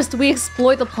 First, we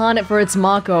exploit the planet for its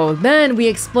Mako. Then we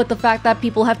exploit the fact that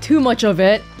people have too much of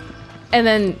it. And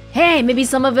then, hey, maybe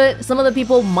some of the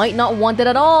people might not want it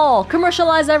at all.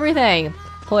 Commercialize everything.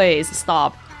 Please,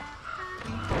 stop.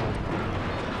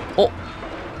 Oh.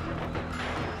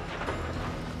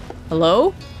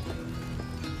 Hello?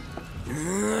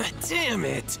 Damn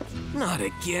it! Not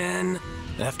again.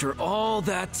 After all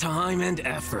that time and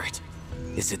effort.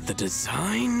 Is it the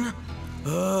design?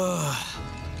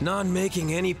 Not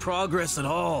making any progress at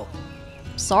all.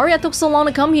 Sorry I took so long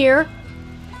to come here.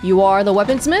 You are the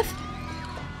weaponsmith?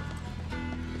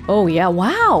 Oh yeah,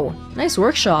 wow. Nice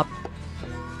workshop.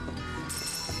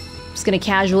 Just gonna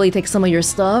casually take some of your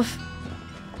stuff.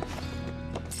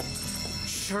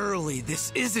 Surely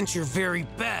this isn't your very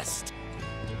best.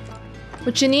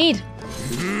 What you need?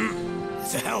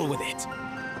 To hell with it.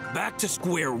 Back to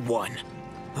square one.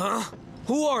 Huh?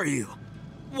 Who are you?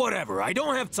 Whatever, I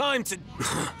don't have time to...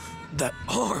 That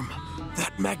arm.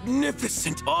 That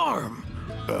magnificent arm.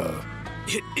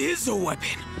 It is a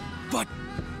weapon. But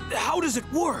how does it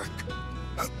work?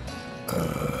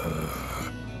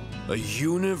 A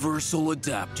universal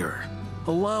adapter.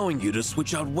 Allowing you to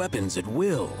switch out weapons at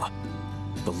will.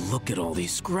 But look at all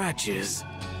these scratches.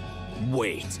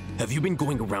 Wait, have you been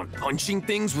going around punching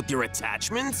things with your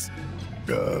attachments?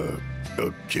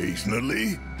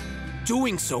 Occasionally.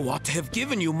 Doing so ought to have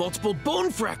given you multiple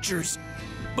bone fractures.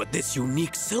 But this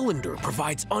unique cylinder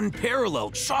provides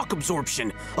unparalleled shock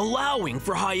absorption, allowing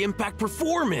for high-impact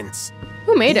performance.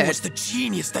 Who made it? Who was the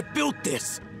genius that built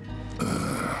this?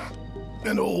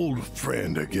 An old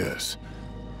friend, I guess.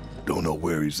 Don't know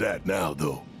where he's at now,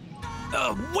 though.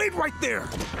 Wait right there!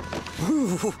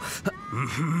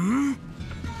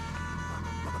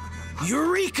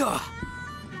 Eureka!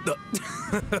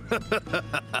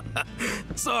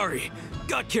 Sorry,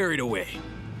 got carried away.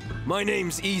 My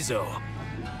name's Izo.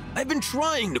 I've been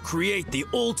trying to create the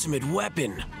ultimate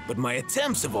weapon, but my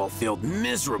attempts have all failed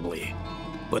miserably.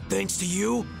 But thanks to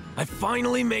you, I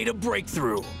finally made a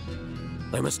breakthrough.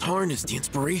 I must harness the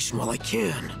inspiration while I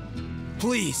can.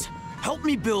 Please, help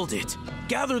me build it.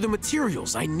 Gather the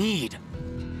materials I need.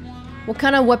 What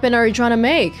kind of weapon are you trying to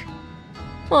make?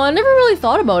 Well, I never really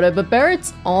thought about it, but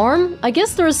Barret's arm? I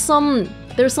guess there's some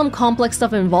complex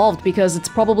stuff involved because it's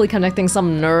probably connecting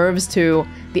some nerves to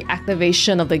the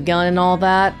activation of the gun and all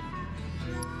that.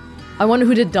 I wonder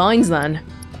who did Dines then.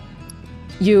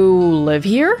 You live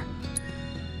here?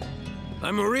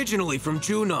 I'm originally from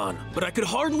Junon, but I could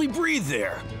hardly breathe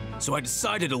there, so I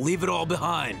decided to leave it all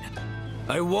behind.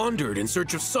 I wandered in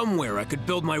search of somewhere I could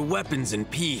build my weapons in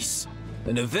peace,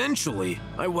 and eventually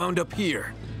I wound up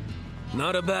here.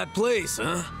 Not a bad place,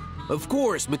 huh? Of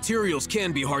course, materials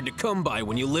can be hard to come by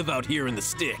when you live out here in the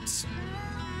sticks.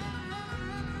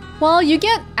 Well, you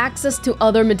get access to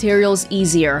other materials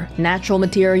easier. Natural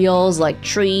materials like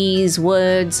trees,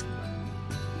 woods.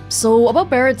 So, about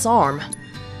Barret's arm.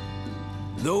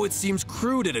 Though it seems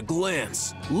crude at a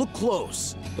glance, look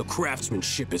close. The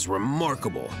craftsmanship is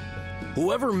remarkable.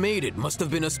 Whoever made it must have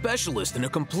been a specialist in a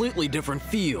completely different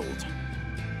field.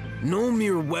 No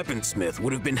mere weaponsmith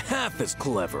would have been half as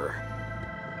clever.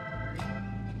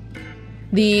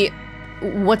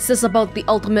 What's this about the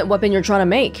ultimate weapon you're trying to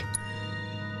make?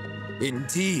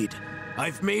 Indeed.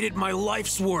 I've made it my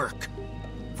life's work.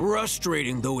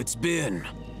 Frustrating though it's been.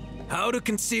 How to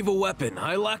conceive a weapon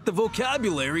I lack the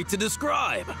vocabulary to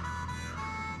describe.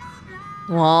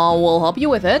 Well, we'll help you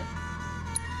with it.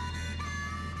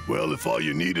 Well, if all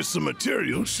you need is some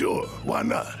material, sure, why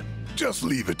not? Just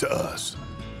leave it to us.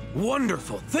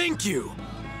 Wonderful, thank you.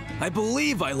 I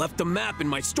believe I left a map in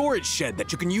my storage shed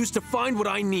that you can use to find what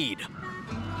I need.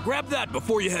 Grab that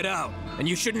before you head out, and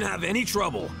you shouldn't have any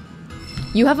trouble.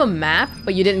 You have a map,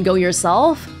 but you didn't go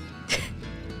yourself?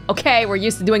 Okay, we're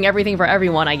used to doing everything for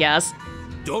everyone, I guess.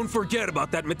 Don't forget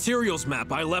about that materials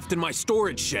map I left in my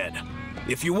storage shed.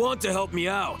 If you want to help me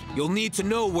out, you'll need to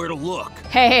know where to look.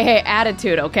 Hey,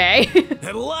 attitude, okay?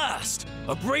 At last!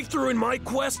 A breakthrough in my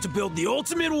quest to build the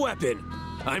ultimate weapon.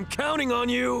 I'm counting on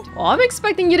you. Well, I'm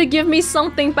expecting you to give me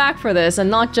something back for this,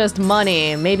 and not just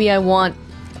money. Maybe I want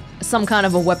some kind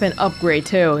of a weapon upgrade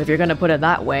too, if you're gonna put it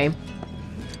that way.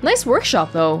 Nice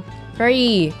workshop though.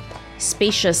 Very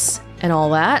spacious and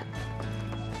all that.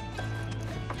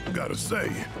 Gotta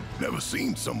say, never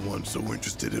seen someone so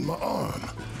interested in my arm.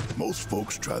 Most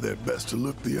folks try their best to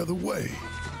look the other way.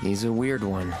 He's a weird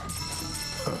one.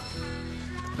 Huh.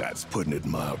 That's putting it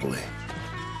mildly.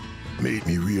 Made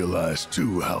me realize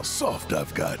too how soft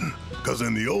I've gotten. Cause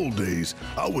in the old days,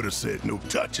 I would have said no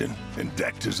touching and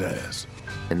decked his ass.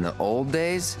 In the old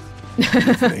days?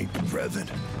 This ain't the present,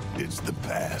 it's the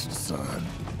past, son.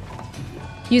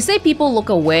 You say people look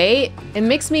away, it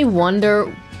makes me wonder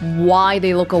why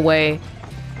they look away.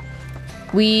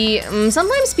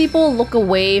 Sometimes people look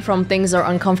away from things they're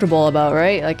uncomfortable about,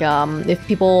 right? Like, if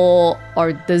people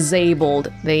are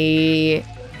disabled, they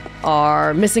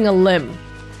are missing a limb.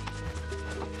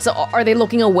 So are they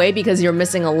looking away because you're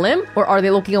missing a limb? Or are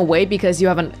they looking away because you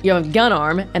have a gun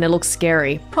arm and it looks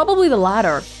scary? Probably the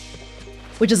latter.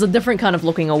 Which is a different kind of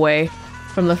looking away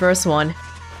from the first one.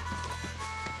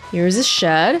 Here's a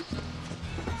shed.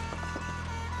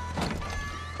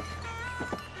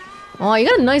 Oh, you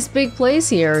got a nice big place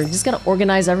here. You just gotta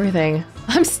organize everything.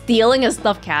 I'm stealing his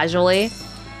stuff casually.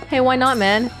 Hey, why not,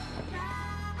 man?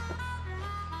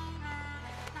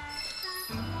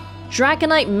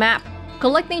 Draconite map.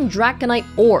 Collecting Draconite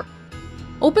ore.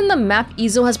 Open the map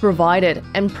Izo has provided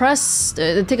and press...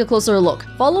 take a closer look.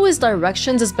 Follow his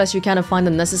directions as best you can to find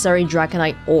the necessary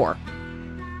Draconite ore.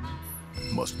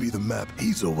 Must be the map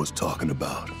Izo was talking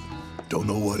about. Don't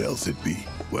know what else it'd be.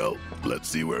 Well, let's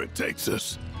see where it takes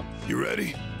us. You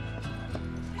ready?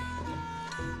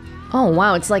 Oh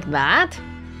wow, it's like that?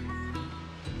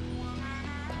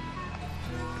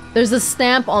 There's a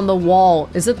stamp on the wall.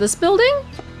 Is it this building?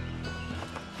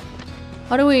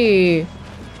 How do we...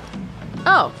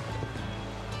 Oh.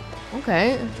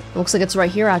 Okay. Looks like it's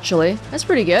right here, actually. That's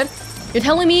pretty good. You're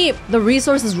telling me the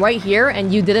resource is right here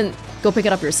and you didn't go pick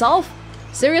it up yourself?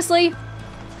 Seriously?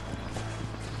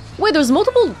 Wait, there's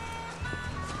multiple...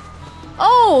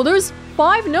 Oh, there's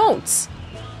 5 notes.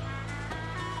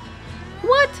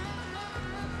 What?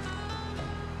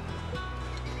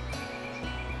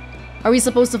 Are we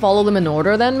supposed to follow them in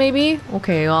order then, maybe?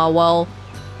 Okay, well...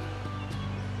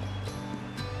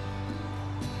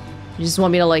 You just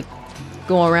want me to, like,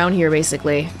 go around here,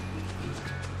 basically.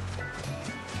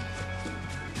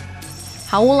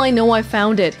 How will I know I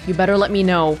found it? You better let me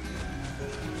know.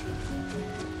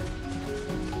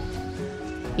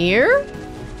 Here?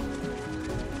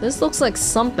 This looks like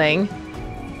something.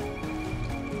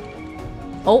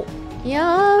 Oh,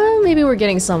 yeah, maybe we're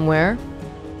getting somewhere.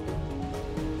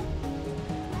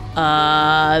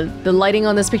 The lighting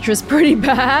on this picture is pretty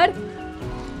bad.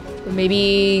 But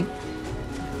maybe...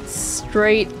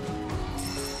 straight...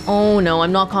 Oh no,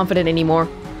 I'm not confident anymore.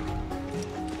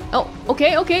 Oh,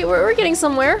 okay, we're getting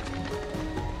somewhere.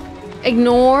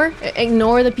 Ignore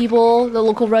the people, the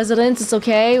local residents, it's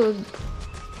okay.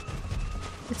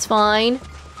 It's fine.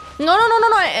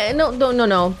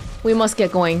 No. We must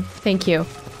get going. Thank you.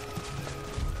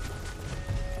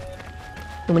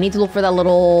 And we need to look for that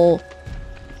little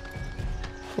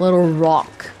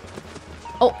rock.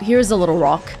 Oh, here's a little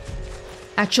rock.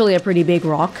 Actually, a pretty big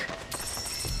rock.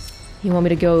 You want me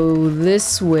to go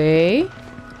this way?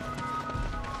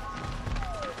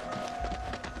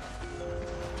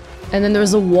 And then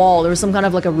there's a wall. There was some kind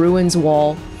of like a ruins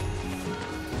wall.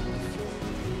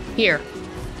 Here.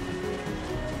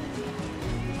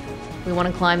 We want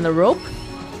to climb the rope?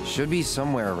 Should be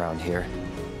somewhere around here.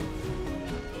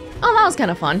 Oh, that was kind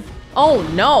of fun. Oh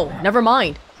no, never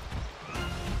mind.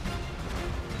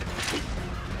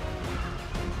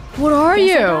 What are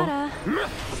you?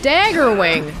 Dagger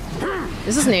wing.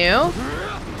 This is new. Ow,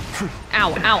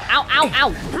 ow, ow, ow,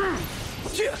 ow.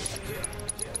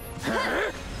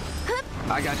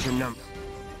 I got your number.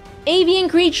 Avian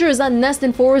creatures that nest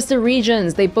in forested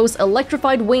regions. They boast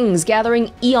electrified wings,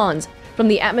 gathering eons from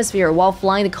the atmosphere while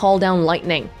flying to call down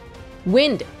lightning.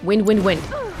 Wind, wind, wind, wind.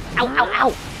 Ow, ow, ow.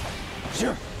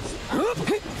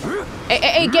 Hey,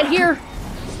 hey, hey, get here.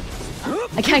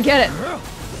 I can't get it.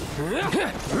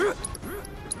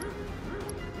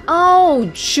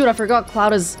 Oh, shoot, I forgot Cloud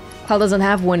doesn't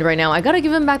have wind right now. I gotta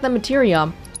give him back that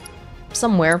materia.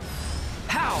 Somewhere.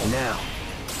 How now?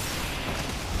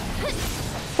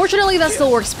 Fortunately, that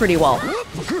still works pretty well.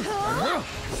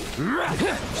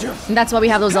 And that's why we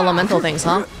have those elemental things,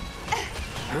 huh?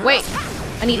 Wait,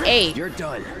 I need A. You're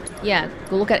done. Yeah,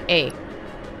 go look at A.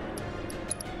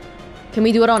 Can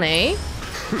we do it on A?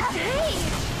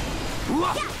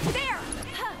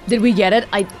 Did we get it?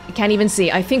 I can't even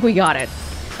see. I think we got it.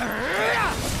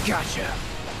 Gotcha.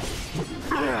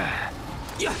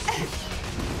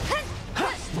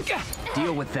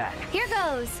 Deal with that. Here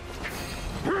goes.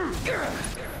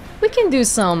 We can do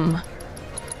some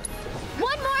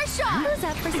One more shot. Who's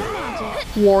up for some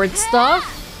magic? ward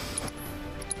stuff.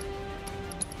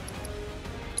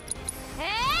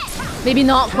 Maybe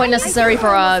not quite necessary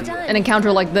for an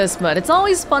encounter like this, but it's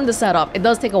always fun to set up. It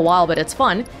does take a while, but it's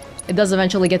fun. It does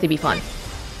eventually get to be fun.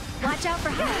 Watch out for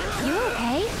her. You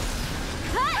okay?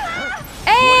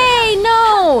 Hey,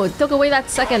 no! Took away that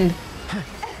second.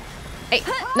 Hey,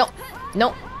 no,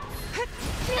 no.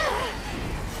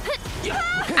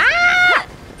 Ah!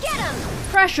 Get him!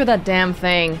 Pressure that damn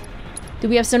thing. Do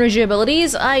we have synergy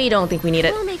abilities? I don't think we need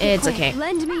it. We'll make It's quick. okay.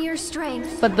 Lend me your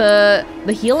strength. But the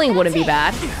healing wouldn't be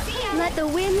bad. Let the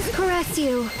winds caress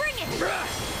you. Bring it.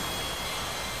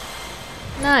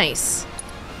 Nice.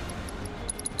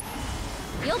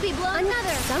 You'll be blown. Another.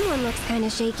 Someone looks kind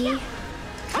of shaky.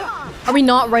 Are we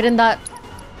not right in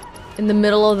the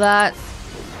middle of that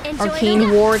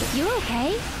arcane ward? You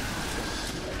okay?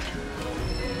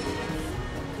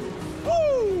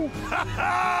 Woo! Ha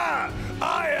ha!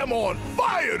 I am on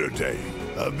fire today.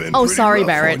 I've been Oh, pretty sorry, rough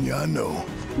Barret. on you, I know.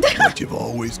 But you've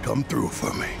always come through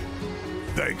for me.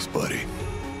 Thanks, buddy.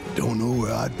 Don't know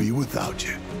where I'd be without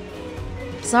you.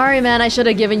 Sorry, man. I should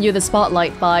have given you the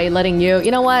spotlight by letting you.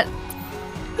 You know what?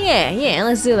 Yeah,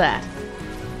 let's do that.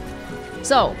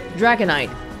 So,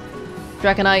 Dragonite.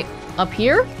 Dragonite up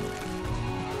here?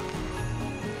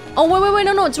 Oh, wait,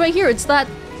 no, it's right here. It's that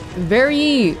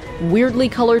very weirdly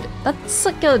colored... That's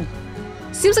like a...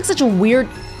 Seems like such a weird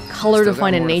color to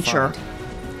find in nature.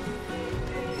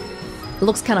 It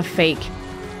looks kind of fake.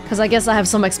 Because I guess I have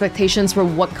some expectations for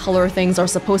what color things are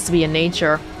supposed to be in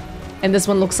nature. And this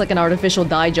one looks like an artificial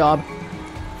dye job.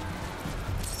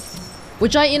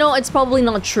 Which it's probably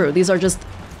not true. These are just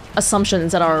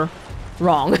assumptions that are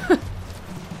wrong.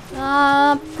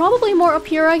 Probably more up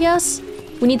here, I guess.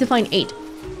 We need to find 8.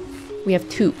 We have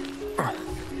 2.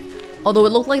 Although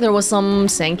it looked like there was some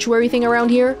sanctuary thing around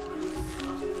here.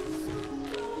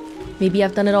 Maybe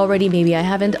I've done it already, maybe I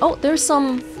haven't. Oh, there's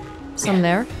some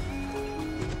there.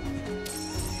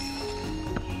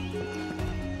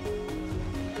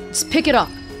 Just pick it up.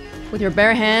 With your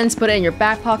bare hands, put it in your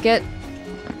back pocket.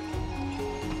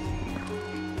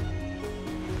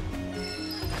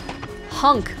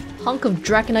 Hunk of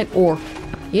Draconite ore.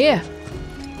 Yeah.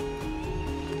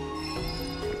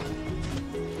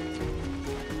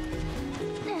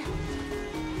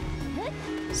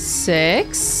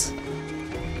 Six.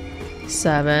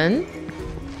 7.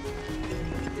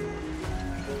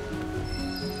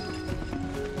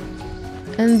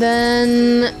 And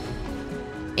then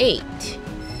 8.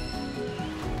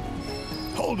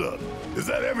 Hold up. Is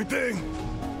that everything?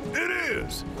 It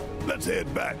is. Let's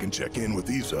head back and check in with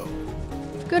Iso.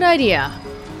 Good idea.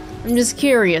 I'm just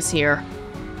curious here.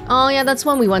 Oh yeah, that's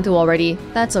one we went to already.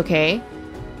 That's okay.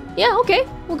 Yeah, okay.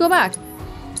 We'll go back.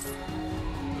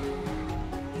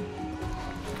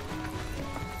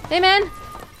 Hey man!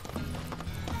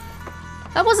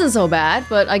 That wasn't so bad,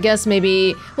 but I guess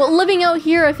maybe... Well, living out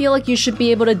here, I feel like you should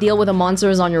be able to deal with the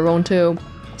monsters on your own too.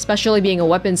 Especially being a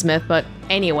weaponsmith, but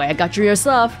anyway, I got you your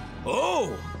stuff.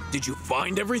 Oh! Did you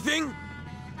find everything?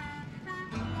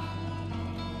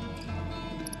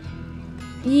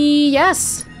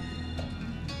 Yes.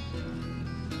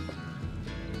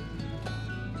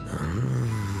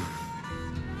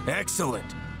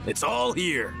 Excellent. It's all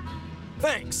here.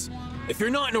 Thanks. If you're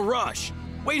not in a rush,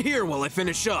 wait here while I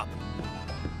finish up.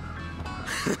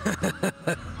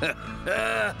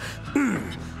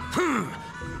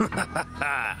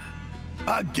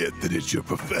 I get that it's your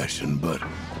profession, but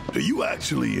do you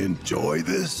actually enjoy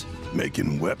this?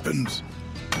 Making weapons?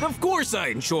 Of course I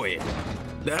enjoy it.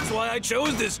 That's why I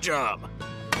chose this job.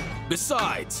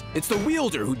 Besides, it's the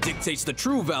wielder who dictates the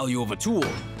true value of a tool.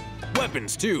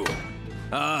 Weapons, too.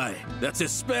 Aye, that's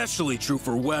especially true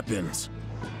for weapons.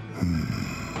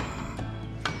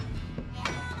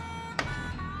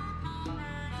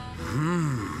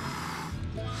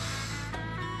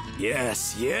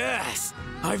 Yes, yes!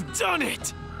 I've done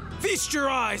it! Feast your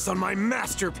eyes on my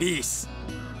masterpiece!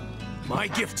 My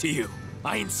gift to you,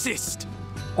 I insist.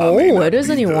 Oh, it is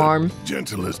a new arm.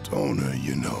 Gentlest owner,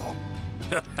 you know.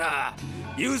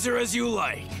 Use her as you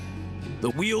like.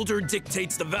 The wielder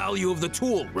dictates the value of the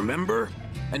tool, remember?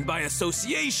 And by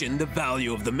association, the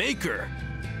value of the maker.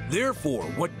 Therefore,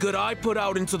 what good I put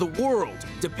out into the world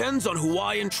depends on who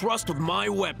I entrust with my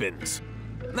weapons.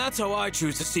 That's how I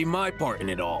choose to see my part in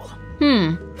it all.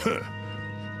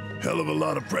 Hell of a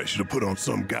lot of pressure to put on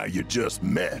some guy you just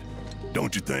met,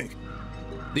 don't you think?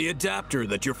 The adapter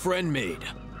that your friend made.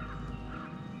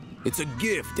 It's a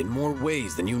gift in more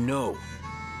ways than you know.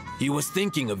 He was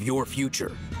thinking of your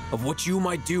future, of what you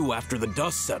might do after the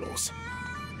dust settles.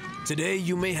 Today,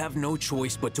 you may have no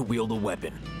choice but to wield a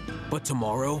weapon. But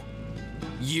tomorrow,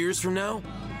 years from now,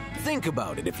 think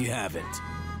about it if you haven't.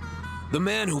 The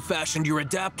man who fashioned your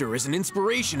adapter is an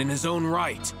inspiration in his own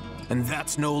right, and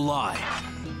that's no lie.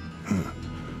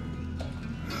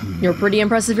 You're pretty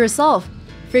impressive yourself.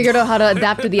 Figured out how to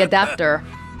adapt to the adapter.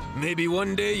 Maybe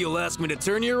one day you'll ask me to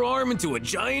turn your arm into a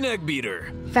giant egg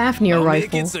beater. Fafnir I'll rifle.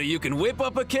 make it so you can whip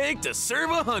up a cake to serve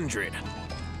 100.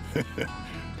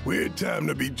 Weird time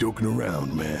to be joking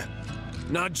around, man.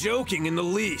 Not joking in the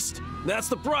least. That's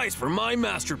the price for my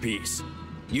masterpiece.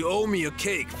 You owe me a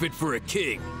cake fit for a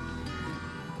king.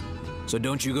 So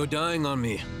don't you go dying on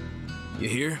me. You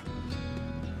hear?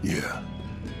 Yeah.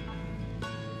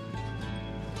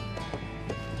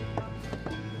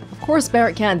 Of course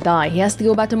Barret can't die. He has to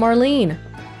go back to Marlene.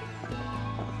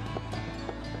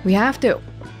 We have to.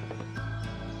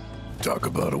 Talk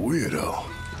about a weirdo.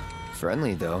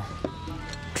 Friendly, though.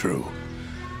 True.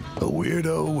 A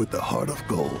weirdo with the heart of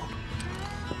gold.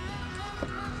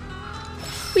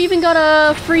 We even got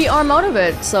a free arm out of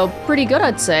it, so pretty good,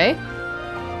 I'd say.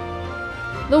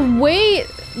 The way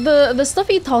the stuff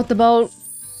he talked about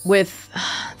with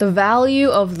the value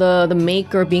of the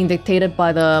maker being dictated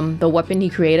by the weapon he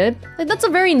created, like, that's a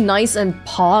very nice and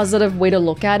positive way to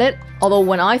look at it. Although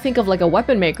when I think of like a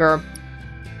weapon maker,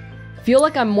 I feel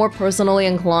like I'm more personally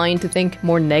inclined to think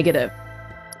more negative.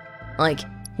 Like,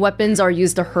 weapons are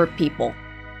used to hurt people.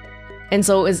 And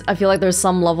so I feel like there's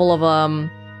some level of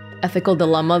ethical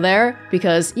dilemma there,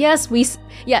 because yes,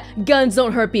 guns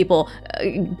don't hurt people.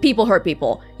 People hurt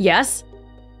people. Yes,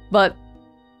 but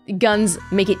guns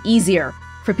make it easier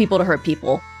for people to hurt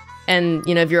people. And,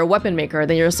 you know, if you're a weapon maker,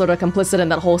 then you're sort of complicit in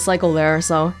that whole cycle there,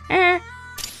 so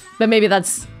But maybe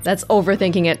that's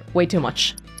overthinking it way too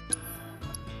much.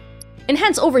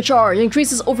 Enhance overcharge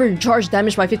increases overcharge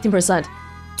damage by 15%.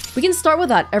 We can start with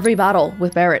that every battle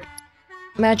with Barret.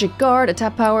 Magic guard,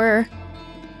 attack power.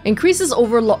 Increases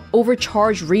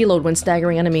overcharge reload when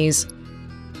staggering enemies.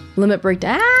 Limit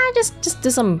breakdown. Just do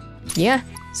some, yeah,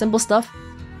 simple stuff.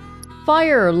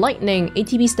 Fire, lightning,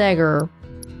 ATB stagger.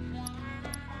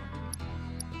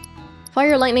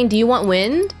 Fire, lightning, do you want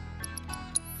wind?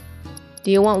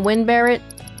 Do you want wind, Barret?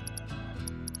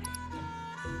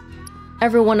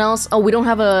 Everyone else? Oh, we don't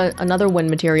have another wind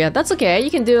materia. That's okay, you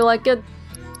can do like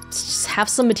just have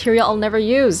some material I'll never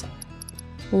use.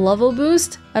 Level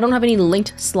boost? I don't have any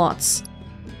linked slots.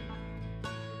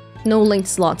 No linked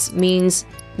slots means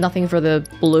nothing for the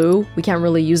blue. We can't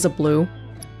really use the blue.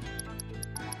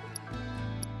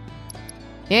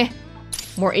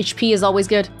 More HP is always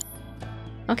good.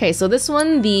 Okay, so this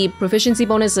one, the proficiency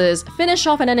bonus is finish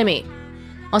off an enemy.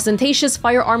 Ostentatious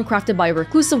firearm crafted by a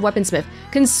reclusive weaponsmith.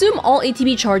 Consume all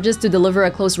ATB charges to deliver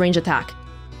a close range attack.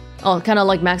 Oh, kind of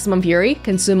like Maximum Fury.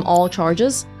 Consume all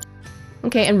charges.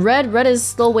 Okay, and Red is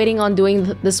still waiting on doing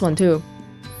this one too.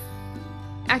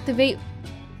 Activate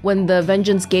when the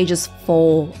vengeance gauge is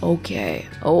full. Okay.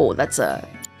 Oh, that's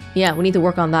yeah, we need to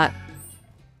work on that.